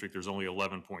school district, there's only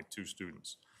 11.2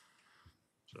 students.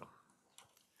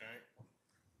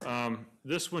 So.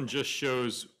 This one just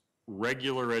shows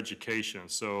regular education.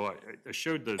 So I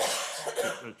showed the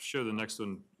next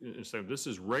one. So this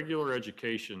is regular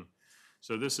education.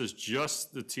 So this is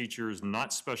just the teachers,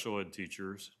 not special ed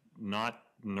teachers, not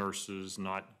nurses,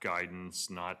 not guidance,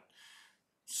 not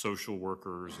social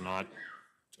workers, not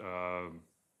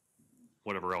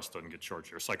whatever else doesn't get charged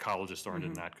here. Psychologists aren't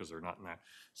in that because they're not in that.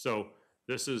 So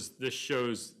this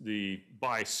shows the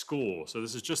by school. So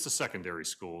this is just the secondary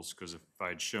schools, because if I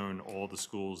had shown all the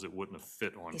schools, it wouldn't have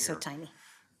fit on here. It's so tiny.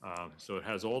 So it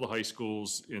has all the high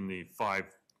schools in the 5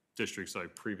 districts I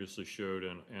previously showed,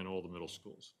 and all the middle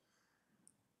schools.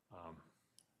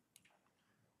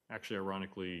 Actually,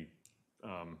 ironically,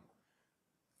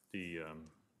 the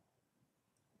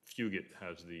Fugit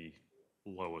has the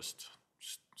lowest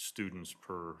students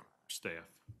per staff.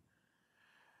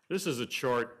 This is a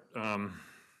chart, got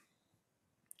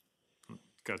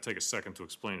to take a second to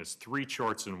explain. It's 3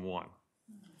 charts in one.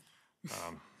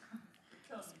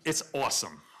 It's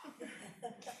awesome.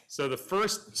 So the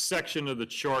first section of the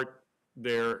chart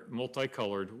there,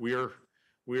 multicolored, we are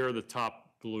the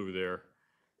top blue there,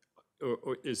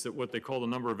 is that what they call the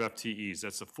number of FTEs.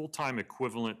 That's the full-time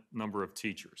equivalent number of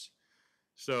teachers.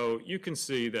 So you can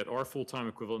see that our full-time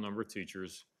equivalent number of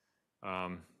teachers,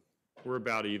 we're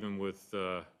about even with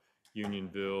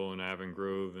Unionville and Avon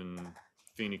Grove and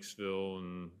Phoenixville,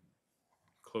 and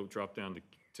drop down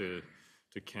to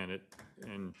Kennett,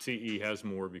 and TE has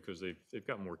more because they've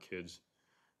got more kids.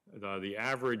 The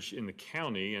average in the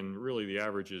county, and really the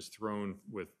average is thrown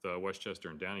with Westchester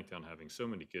and Downingtown having so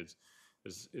many kids,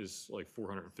 is like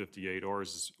 458.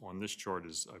 Ours on this chart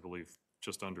is, I believe,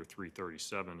 just under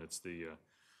 337. It's the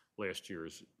last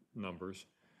year's numbers.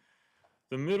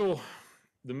 The middle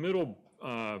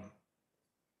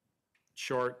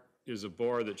chart is a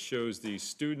bar that shows the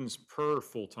students per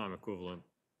full-time equivalent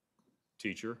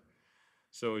teacher.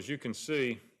 So as you can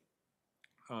see,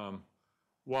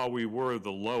 while we were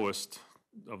the lowest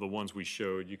of the ones we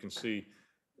showed, you can see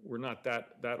we're not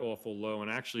that awful low. And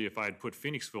actually, if I had put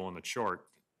Phoenixville on the chart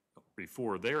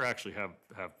before, they actually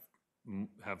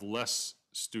have less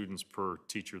students per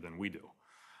teacher than we do,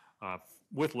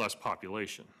 with less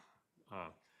population.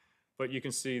 But you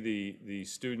can see the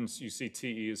students, you see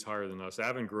TE is higher than us.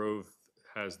 Avon Grove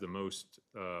has the most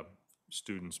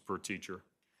students per teacher.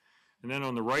 And then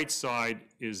on the right side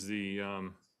is the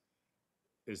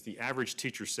average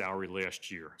teacher salary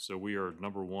last year. So we are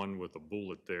number 1 with a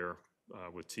bullet there,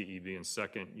 with TE being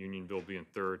second, Unionville being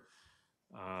third,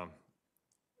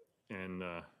 and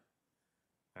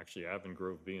actually Avon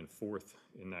Grove being fourth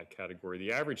in that category.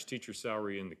 The average teacher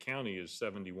salary in the county is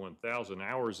 $71,000.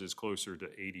 Ours is closer to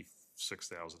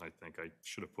 $86,000, I think. I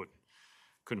should have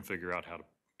couldn't figure out how to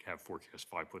have Forecast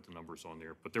 5 put the numbers on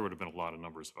there, but there would have been a lot of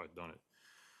numbers if I'd done it.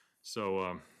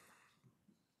 So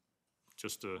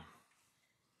just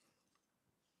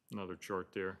another chart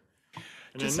there.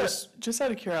 And then Just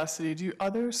out of curiosity, do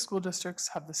other school districts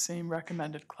have the same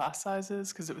recommended class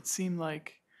sizes? Because it would seem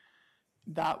like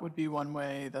that would be one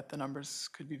way that the numbers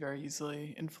could be very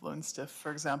easily influenced. If,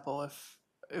 for example,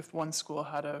 if one school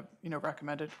had a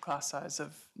recommended class size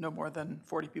of no more than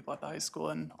 40 people at the high school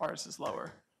and ours is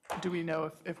lower, do we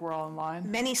know if we're all in line?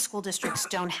 Many school districts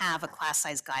don't have a class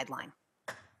size guideline.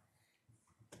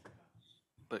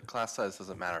 But class size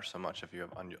doesn't matter so much if you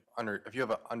have if you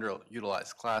have an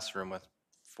underutilized classroom with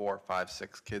 4, 5,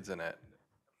 6 kids in it.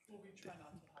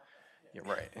 Yeah,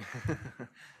 right.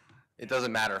 It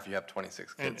doesn't matter if you have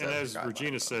 26 kids. And as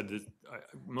Regina said,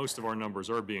 most of our numbers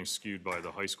are being skewed by the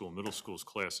high school, middle school's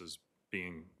classes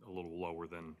being a little lower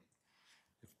than,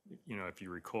 if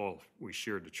you recall, we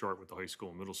shared the chart with the high school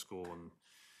and middle school,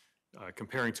 and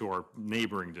comparing to our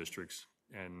neighboring districts,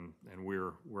 and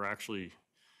we're actually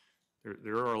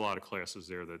there are a lot of classes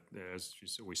there that, as you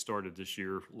said, we started this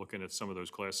year looking at some of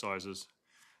those class sizes.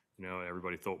 You know,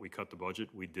 everybody thought we cut the budget.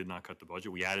 We did not cut the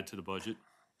budget. We added to the budget,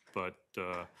 but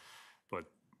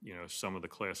you know, some of the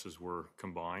classes were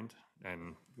combined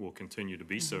and will continue to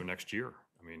be so next year.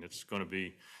 I mean, it's going to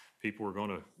be, people are going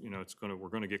to, you know, we're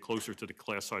going to get closer to the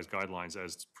class size guidelines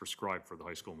as prescribed for the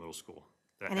high school, middle school.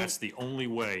 That's the only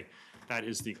way, that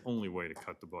is the only way to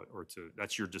cut the budget, or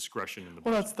that's your discretion in the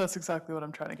budget. Well, that's exactly what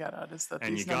I'm trying to get at, is that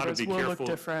And these you gotta numbers be will look careful.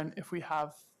 different if we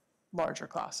have larger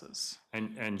classes.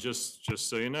 And just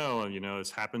so you know, it's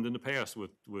happened in the past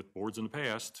with boards in the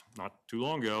past, not too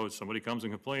long ago. Somebody comes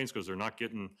and complains because they're not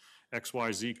getting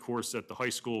XYZ course at the high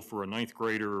school for a ninth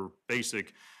grader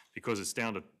basic because it's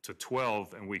down to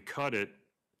 12, and we cut it,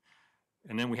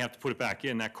 and then we have to put it back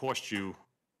in. That costs you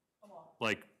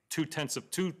like two-tenths of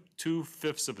a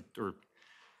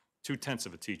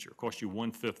teacher. Costs you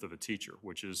 1/5 of a teacher,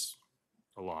 which is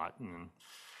a lot. And,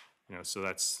 you know, so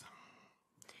that's.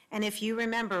 And if you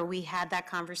remember, we had that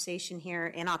conversation here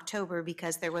in October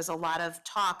because there was a lot of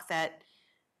talk that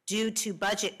due to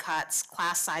budget cuts,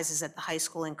 class sizes at the high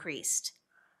school increased.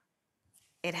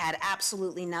 It had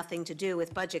absolutely nothing to do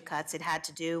with budget cuts. It had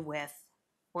to do with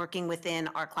working within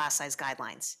our class size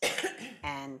guidelines.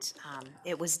 And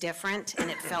it was different,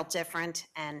 and it felt different,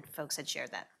 and folks had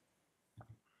shared that.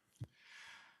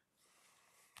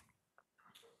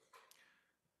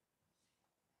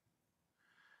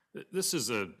 This is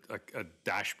a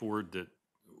dashboard that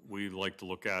we like to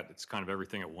look at. It's kind of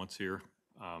everything at once here.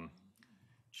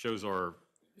 Shows our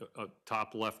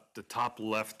top left,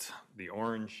 the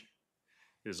orange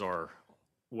is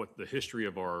what the history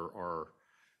of our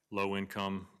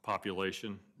low-income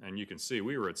population. And you can see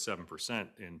we were at 7%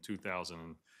 in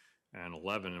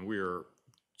 2011, and we are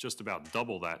just about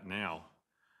double that now.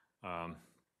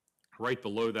 Right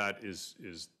below that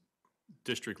is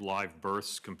district live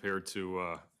births compared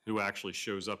to who actually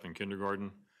shows up in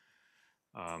kindergarten.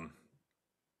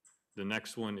 The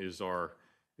next one is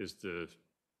the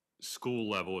school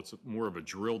level. It's more of a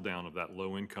drill down of that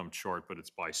low income chart, but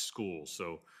it's by school.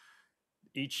 So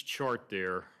each chart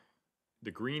there,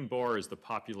 the green bar is the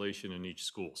population in each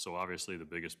school. So obviously the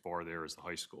biggest bar there is the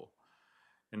high school.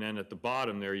 And then at the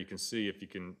bottom there, you can see,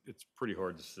 it's pretty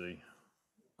hard to see,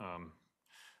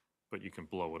 but you can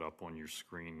blow it up on your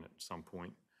screen at some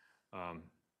point,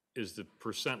 is the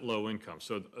percent low income.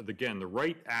 So again, the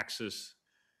right axis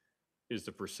is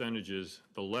the percentages,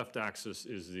 the left axis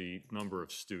is the number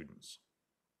of students.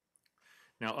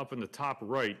 Now up in the top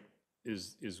right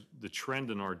is the trend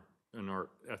in our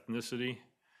ethnicity.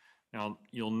 Now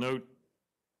you'll note,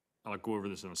 I'll go over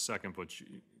this in a second, but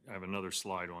I have another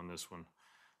slide on this one.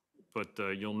 But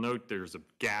you'll note there's a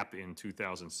gap in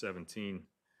 2017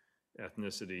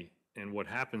 ethnicity. And what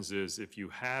happens is if you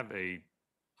have a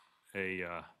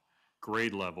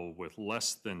grade level with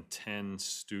less than 10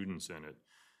 students in it,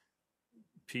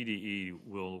 PDE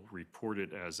will report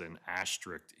it as an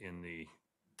asterisk in the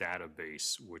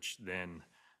database, which then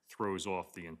throws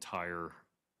off the entire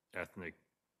ethnic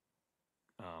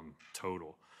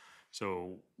total.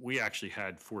 So we actually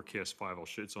had forecast 5,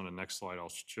 it's on the next slide, I'll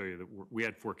show you that we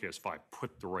had forecast 5,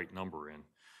 put the right number in,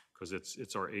 because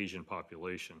it's our Asian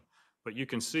population. But you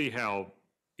can see how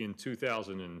in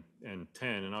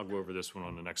 2010, and I'll go over this one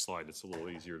on the next slide, it's a little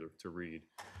easier to read.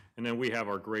 And then we have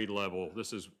our grade level.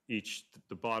 This is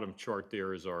the bottom chart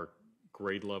there is our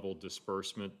grade level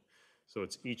disbursement. So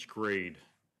it's each grade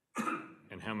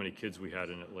and how many kids we had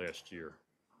in it last year.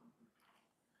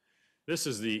 This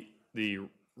is the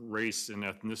race and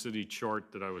ethnicity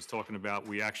chart that I was talking about.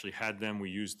 We actually had them,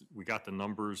 we got the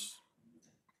numbers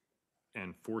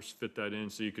and force fit that in.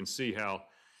 So you can see how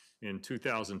in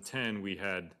 2010, we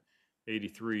had a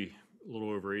little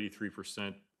over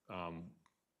 83%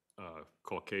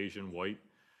 Caucasian, white,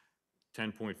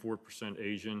 10.4%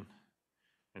 Asian,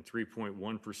 and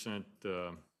 3.1%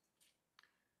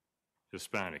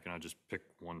 Hispanic. And I'll just pick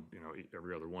one,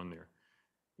 every other one there.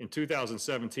 In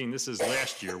 2017, this is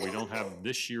last year. We don't have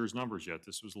this year's numbers yet.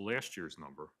 This was last year's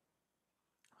number.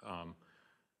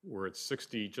 We're at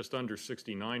just under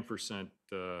 69%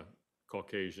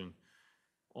 Caucasian,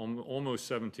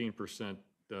 almost 17%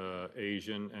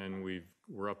 Asian, and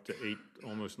we're up to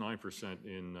almost 9%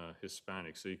 in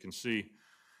Hispanic. So you can see,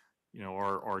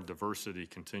 our diversity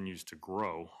continues to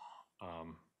grow.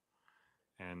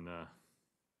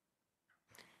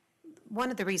 One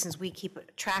of the reasons we keep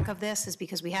track of this is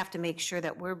because we have to make sure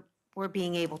that we're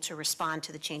being able to respond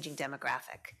to the changing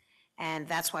demographic. And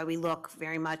that's why we look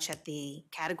very much at the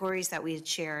categories that we had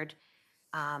shared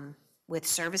with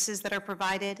services that are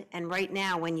provided. And right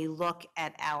now, when you look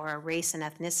at our race and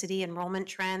ethnicity enrollment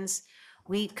trends,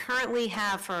 We currently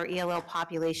have for our ELL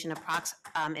population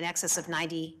in excess of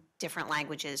 90 different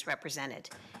languages represented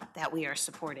that we are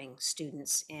supporting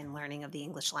students in learning of the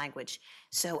English language.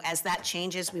 So as that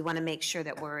changes, we want to make sure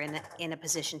that we're in a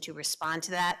position to respond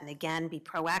to that and again, be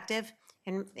proactive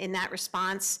in that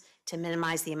response to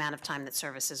minimize the amount of time that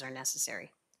services are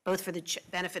necessary, both for the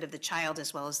benefit of the child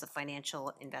as well as the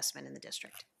financial investment in the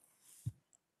district.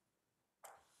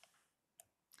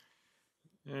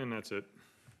 And that's it.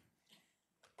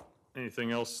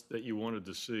 Anything else that you wanted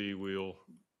to see, we'll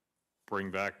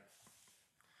bring back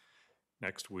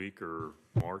next week or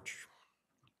March.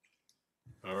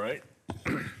 All right,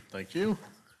 thank you.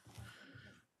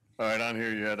 All right, on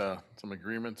here you had some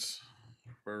agreements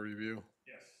for review.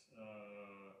 Yes, a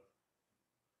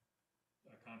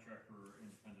contract for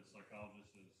independent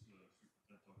psychologists, as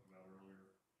Superintendent talked about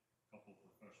earlier, a couple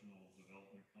professional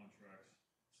development contracts,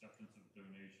 acceptance of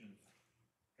donation.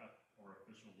 Got our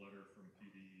official letter from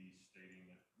PDE stating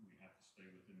that we have to stay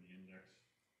within the index.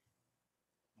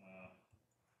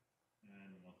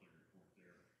 And the monthly report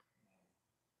there.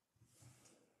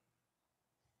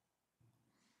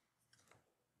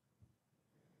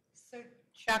 So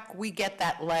Chuck, we get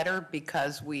that letter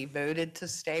because we voted to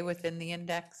stay within the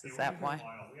index? Is that why?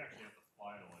 We actually have to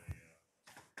file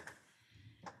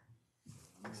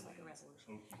Looks like a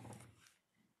resolution.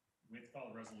 we have to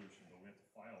file a resolution, but we have to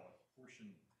file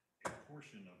a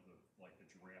portion of the, like the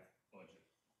draft budget,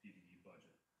 PDE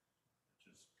budget. It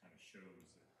just kind of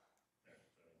shows that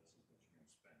this is what you're going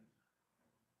to spend.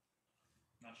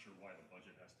 Not sure why the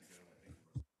budget has to go, I think.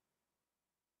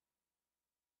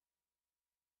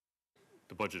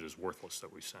 The budget is worthless that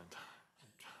we sent.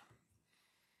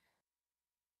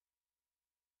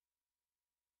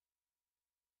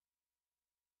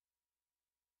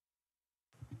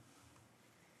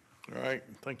 All right,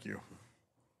 thank you.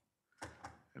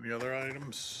 Any other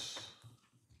items?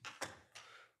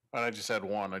 I just had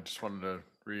one. I just wanted to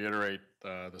reiterate,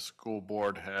 the school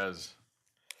board has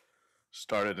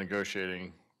started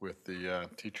negotiating with the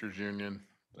teachers union.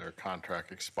 Their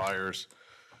contract expires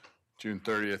June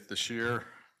 30th this year.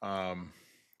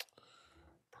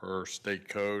 Per state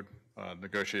code,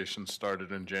 negotiations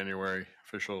started in January,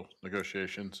 official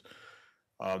negotiations.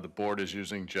 The board is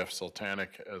using Jeff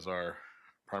Sultanic as our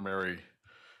primary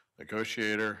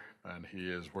negotiator, and he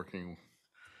is working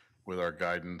with our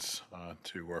guidance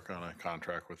to work on a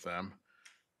contract with them.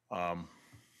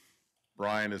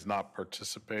 Brian is not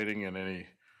participating in any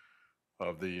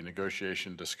of the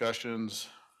negotiation discussions,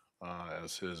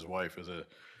 as his wife is a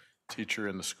teacher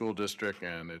in the school district,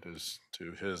 and it is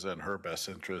to his and her best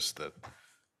interest that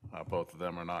both of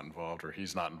them are not involved, or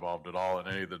he's not involved at all in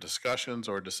any of the discussions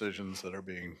or decisions that are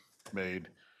being made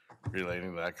relating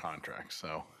to that contract.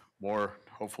 So more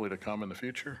hopefully to come in the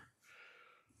future.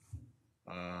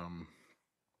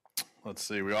 Let's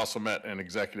see, we also met in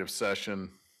executive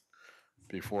session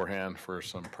beforehand for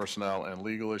some personnel and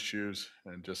legal issues.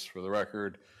 And just for the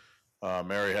record,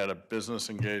 Mary had a business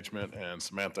engagement and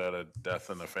Samantha had a death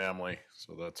in the family.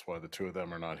 So that's why the two of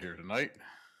them are not here tonight.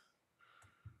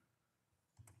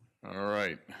 All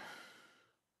right.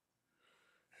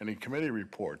 Any committee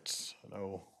reports? I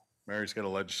know Mary's got a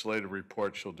legislative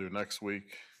report she'll do next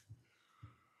week.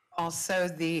 Also,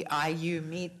 the IU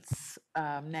meets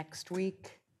next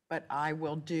week, but I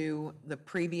will do the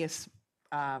previous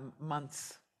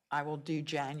months. I will do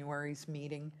January's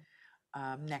meeting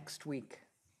next week.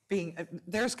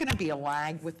 There's going to be a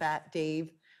lag with that,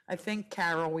 Dave. I think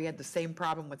Carol, we had the same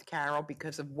problem with Carol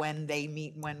because of when they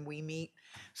meet and when we meet.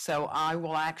 So I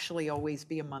will actually always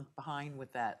be a month behind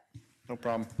with that. No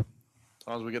problem. As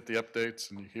long as we get the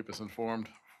updates and you keep us informed,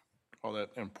 all that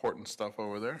important stuff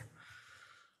over there.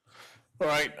 All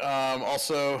right,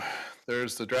 also,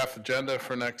 there's the draft agenda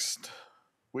for next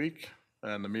week.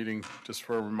 And the meeting, just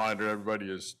for a reminder,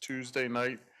 everybody, is Tuesday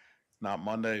night, not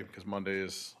Monday, because Monday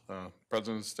is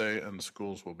President's Day and the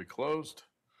schools will be closed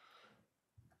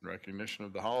in recognition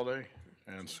of the holiday.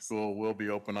 And school will be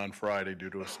open on Friday due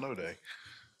to a snow day.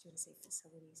 Do you want to say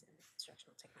facilities and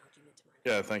instructional technology meet tomorrow?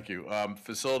 Yeah, thank you.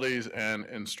 Facilities and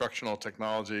instructional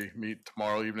technology meet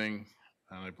tomorrow evening,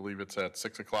 and I believe it's at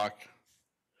 6 o'clock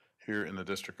here in the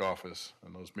district office,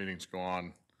 and those meetings go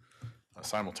on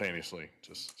simultaneously,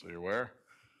 just so you're aware.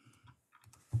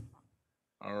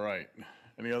 All right,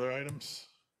 any other items?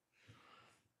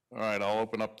 All right, I'll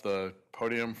open up the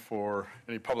podium for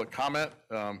any public comment.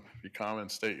 If you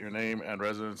comment, state your name and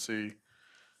residency,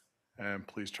 and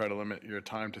please try to limit your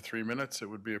time to 3 minutes. It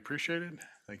would be appreciated.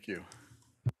 Thank you.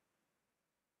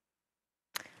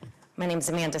 My name is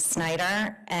Amanda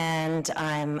Snyder, and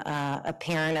I'm a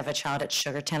parent of a child at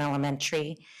Sugartown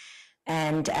Elementary.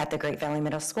 and at the Great Valley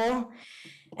Middle School.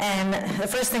 And the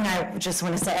first thing I just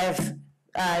want to say,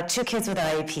 I have 2 kids with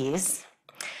IEPs,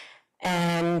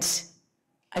 and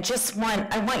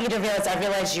I want you to realize, I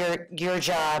realize your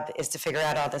job is to figure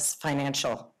out all this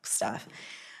financial stuff,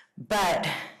 but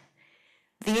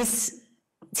these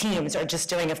teams are just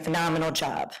doing a phenomenal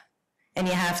job. And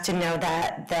you have to know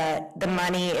that the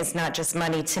money is not just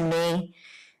money to me,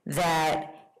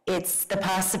 that it's the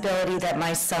possibility that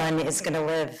my son is going to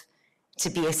live to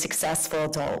be a successful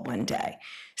adult one day.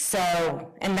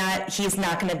 So, and that he's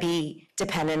not going to be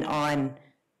dependent on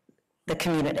the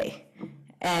community.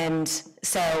 And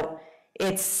so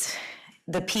it's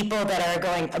the people that are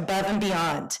going above and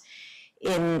beyond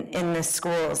in the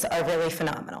schools are really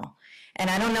phenomenal. And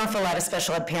I don't know if a lot of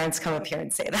special ed parents come up here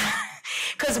and say that,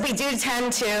 because we do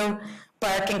tend to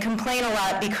bark and complain a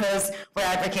lot because we're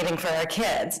advocating for our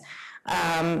kids.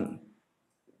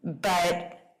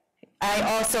 But I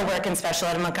also work in special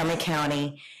ed in Montgomery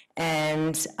County,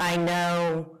 and I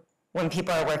know when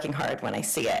people are working hard when I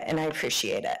see it, and I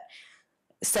appreciate it.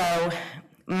 So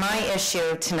my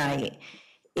issue tonight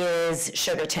is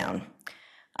Sugartown.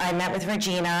 I met with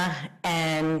Regina,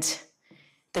 and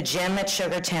the gym at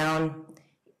Sugartown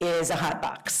is a hot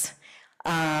box.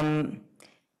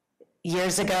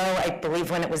 Years ago, I believe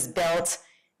when it was built,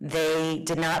 they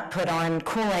did not put on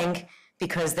cooling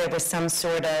because there was some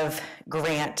sort of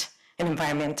grant, an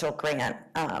environmental grant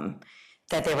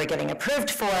that they were getting approved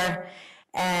for.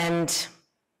 And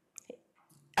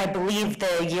I believe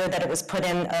the year that it was put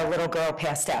in, a little girl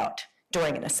passed out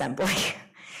during an assembly.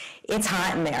 It's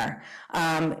hot in there.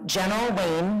 General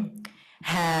Wayne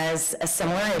has a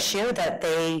similar issue that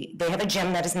they have a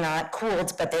gym that is not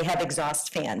cooled, but they have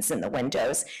exhaust fans in the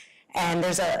windows. And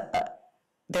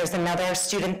there's another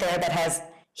student there that has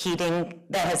heating,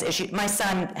 that has issues. My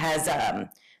son has a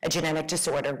genetic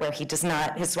disorder where he does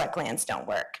not, his sweat glands don't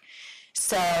work.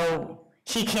 So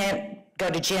he can't go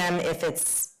to gym if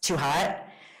it's too hot.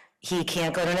 He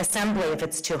can't go to an assembly if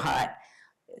it's too hot.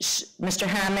 Mr.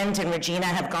 Hammond and Regina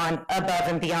have gone above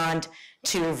and beyond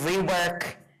to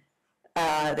rework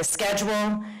the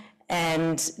schedule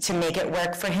and to make it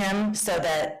work for him so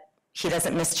that he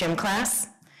doesn't miss gym class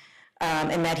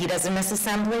and that he doesn't miss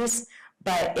assemblies,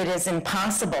 but it is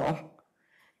impossible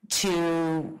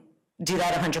to do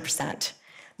that 100%.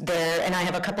 And I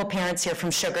have a couple parents here from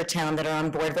Sugartown that are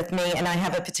on board with me, and I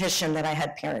have a petition that I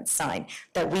had parents sign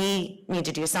that we need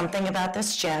to do something about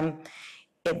this gym.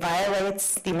 It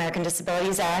violates the American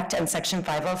Disabilities Act and Section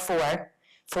 504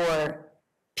 for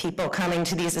people coming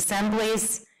to these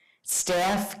assemblies,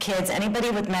 staff, kids, anybody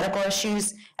with medical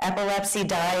issues, epilepsy,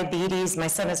 diabetes. My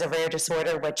son has a rare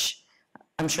disorder, which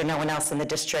I'm sure no one else in the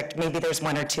district, maybe there's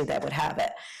 1 or 2 that would have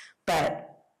it.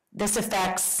 But this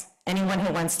affects anyone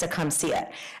who wants to come see it.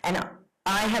 And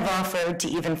I have offered to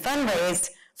even fundraise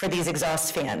for these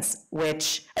exhaust fans,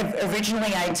 which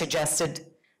originally I had suggested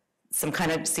some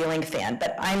kind of ceiling fan,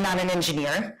 but I'm not an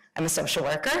engineer. I'm a social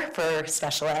worker for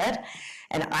special ed.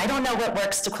 And I don't know what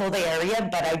works to cool the area,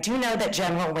 but I do know that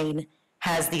General Wayne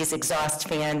has these exhaust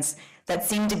fans that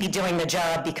seem to be doing the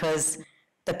job because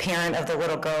the parent of the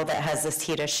little girl that has this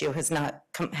heat issue has not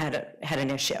had an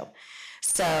issue.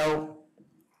 So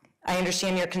I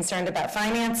understand you're concerned about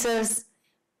finances.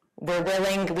 We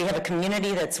have a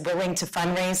community that's willing to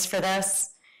fundraise for this.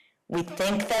 We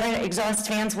think that exhaust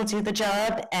fans will do the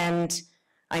job, and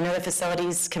I know the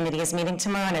facilities committee is meeting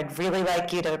tomorrow, and I'd really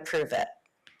like you to approve it.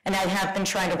 And I have been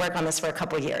trying to work on this for a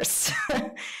couple of years.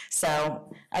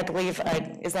 So I believe,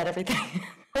 is that everything?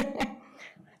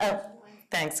 Oh,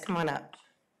 thanks, come on up.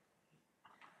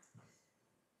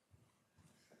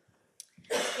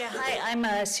 Yeah, hi,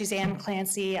 I'm Suzanne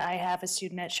Clancy. I have a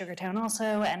student at Sugartown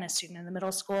also and a student in the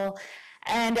middle school.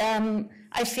 And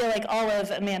I feel like all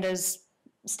of Amanda's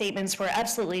statements were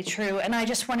absolutely true. And I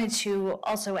just wanted to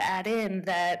also add in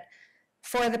that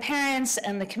for the parents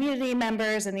and the community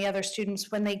members and the other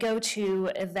students, when they go to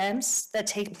events that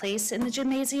take place in the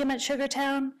gymnasium at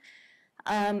Sugartown,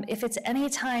 if it's any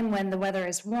time when the weather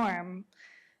is warm,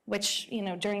 which, you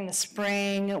know, during the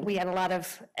spring, we had a lot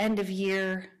of end of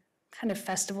year kind of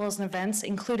festivals and events,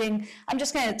 including, I'm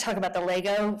just going to talk about the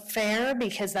Lego Fair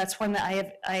because that's one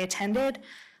that I attended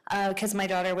because my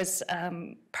daughter was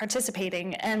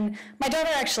participating. And my daughter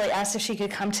actually asked if she could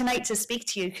come tonight to speak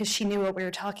to you because she knew what we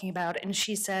were talking about. And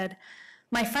she said,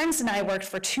 my friends and I worked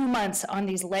for 2 months on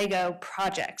these Lego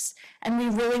projects, and we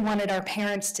really wanted our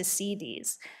parents to see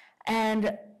these.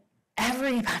 And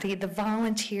everybody, the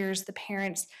volunteers, the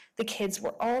parents, the kids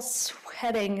were all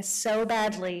sweating so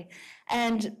badly.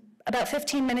 And about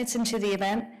 15 minutes into the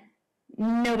event,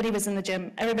 nobody was in the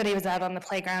gym. Everybody was out on the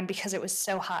playground because it was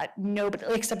so hot. Nobody,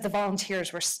 except the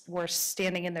volunteers were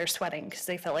standing in there sweating because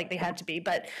they felt like they had to be.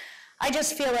 But I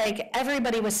just feel like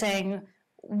everybody was saying,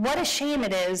 what a shame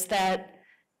it is that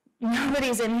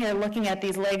nobody's in here looking at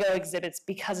these Lego exhibits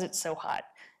because it's so hot.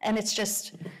 And it's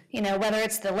just, whether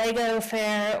it's the Lego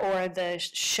fair or the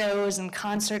shows and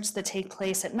concerts that take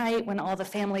place at night when all the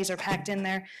families are packed in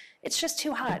there, it's just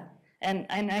too hot. And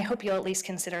I hope you'll at least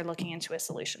consider looking into a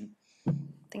solution.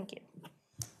 Thank you.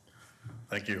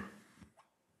 Thank you.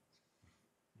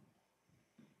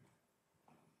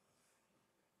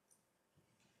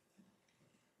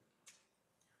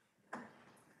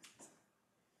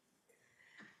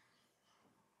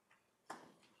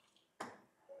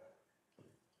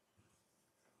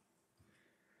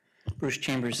 Bruce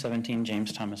Chambers, 17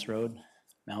 James Thomas Road,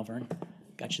 Malvern.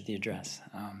 Got you the address.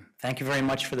 Thank you very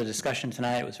much for the discussion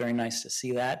tonight. It was very nice to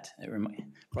see that. It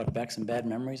brought back some bad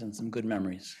memories and some good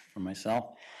memories for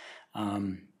myself.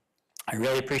 I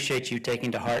really appreciate you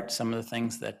taking to heart some of the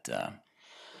things that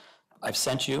I've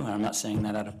sent you, and I'm not saying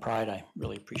that out of pride. I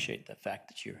really appreciate the fact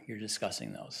that you're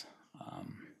discussing those.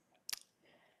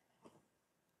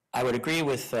 I would agree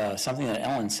with something that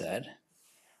Ellen said.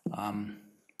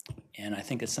 And I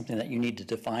think it's something that you need to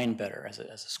define better as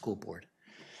a school board.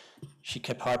 She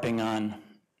kept harping on,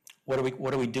 what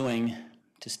are we doing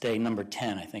to stay number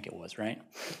 10, I think it was, right?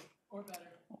 Or better.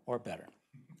 Or better.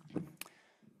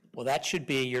 Well, that should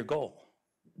be your goal.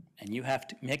 And you have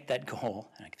to make that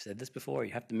goal, and I've said this before,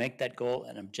 you have to make that goal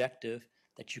an objective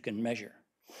that you can measure.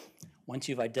 Once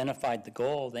you've identified the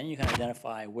goal, then you can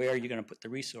identify where you're going to put the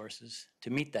resources to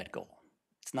meet that goal.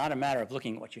 It's not a matter of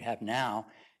looking at what you have now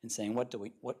and saying, what do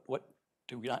we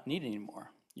not need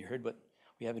anymore? You heard what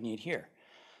we have a need here.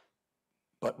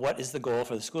 But what is the goal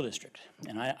for the school district?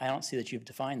 And I don't see that you've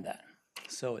defined that.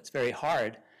 So it's very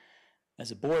hard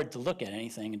as a board to look at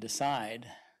anything and decide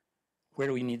where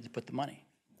do we need to put the money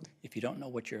if you don't know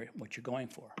what you're going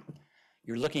for.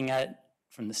 You're looking at it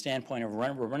from the standpoint of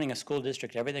we're running a school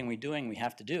district, everything we're doing we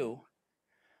have to do,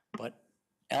 but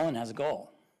Ellen has a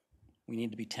goal. We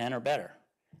need to be 10 or better.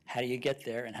 How do you get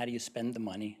there, and how do you spend the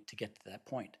money to get to that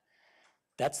point?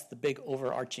 That's the big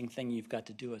overarching thing you've got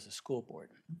to do as a school board.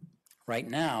 Right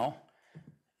now,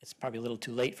 it's probably a little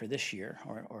too late for this year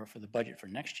or for the budget for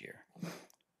next year.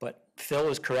 But Phil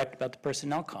is correct about the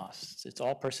personnel costs. It's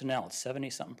all personnel.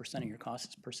 70-something% of your cost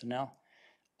is personnel.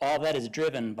 All that is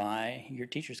driven by your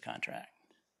teacher's contract.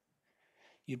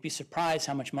 You'd be surprised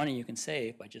how much money you can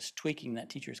save by just tweaking that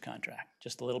teacher's contract,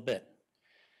 just a little bit.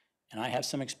 And I have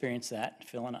some experience that,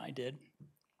 Phil and I did.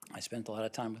 I spent a lot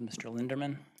of time with Mr.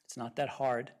 Linderman. It's not that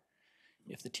hard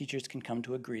if the teachers can come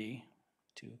to agree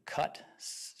to cut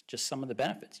just some of the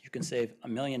benefits. You can save $1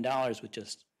 million with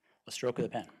just a stroke of the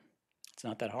pen. It's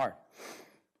not that hard.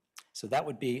 So that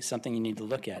would be something you need to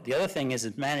look at. The other thing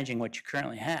is managing what you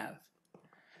currently have.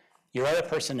 Your other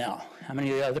personnel, how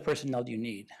many other personnel do you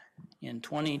need? In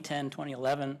 2010,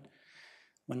 2011,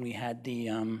 when we had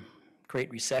the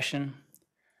Great Recession,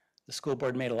 the school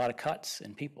board made a lot of cuts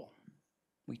in people.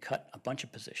 We cut a bunch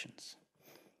of positions.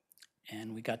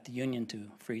 And we got the union to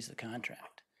freeze the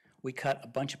contract. We cut a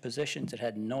bunch of positions that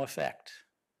had no effect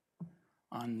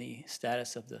on the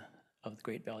status of the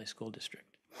Great Valley School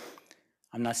District.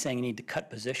 I'm not saying you need to cut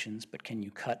positions, but can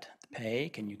you cut the pay?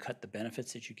 Can you cut the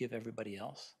benefits that you give everybody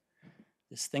else?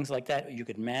 There's things like that. You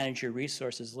could manage your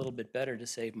resources a little bit better to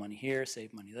save money here,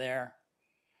 save money there,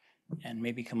 and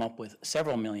maybe come up with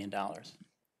several $1 million.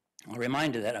 I'll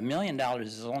remind you that $1 million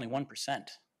is only 1%,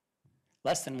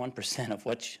 less than 1% of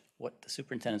what the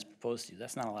superintendent's proposed to you.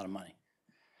 That's not a lot of money.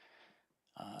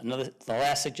 The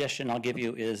last suggestion I'll give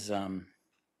you is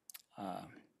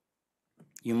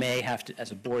you may have to,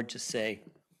 as a board, just say,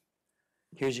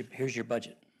 here's your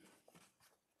budget.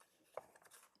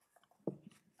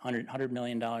 $100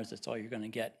 million, that's all you're going to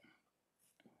get.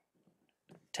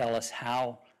 Tell us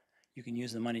how you can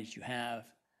use the money that you have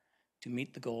to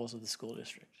meet the goals of the school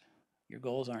district. Your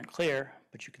goals aren't clear,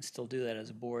 but you can still do that as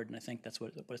a board, and I think that's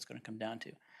what it's going to come down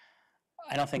to.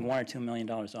 I don't think $1 or $2 million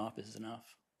off is enough.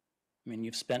 I mean,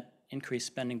 you've increased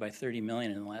spending by $30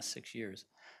 million in the last 6 years.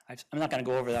 I'm not going to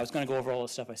go over that. I was going to go over all the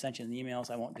stuff I sent you in the emails.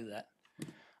 I won't do that.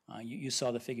 You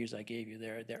saw the figures I gave you.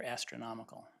 They're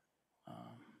astronomical.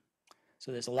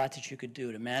 So there's a lot that you could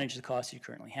do to manage the costs you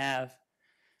currently have,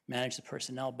 manage the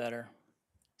personnel better,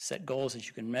 set goals that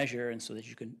you can measure, and so that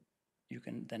you can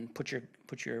then put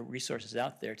your resources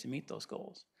out there to meet those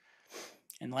goals.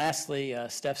 And lastly,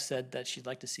 Steph said that she'd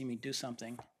like to see me do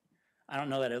something. I don't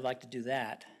know that I'd like to do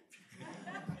that,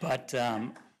 but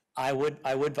I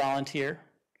would volunteer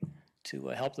to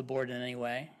help the board in any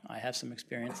way. I have some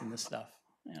experience in this stuff.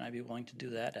 and I'd be willing to do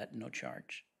that at no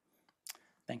charge.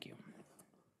 Thank you.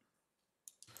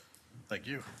 Thank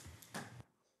you.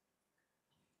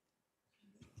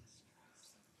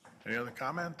 Any other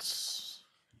comments?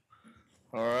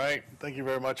 All right, thank you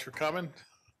very much for coming.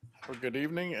 Have a good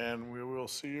evening, and we will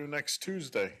see you next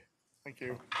Tuesday. Thank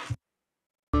you.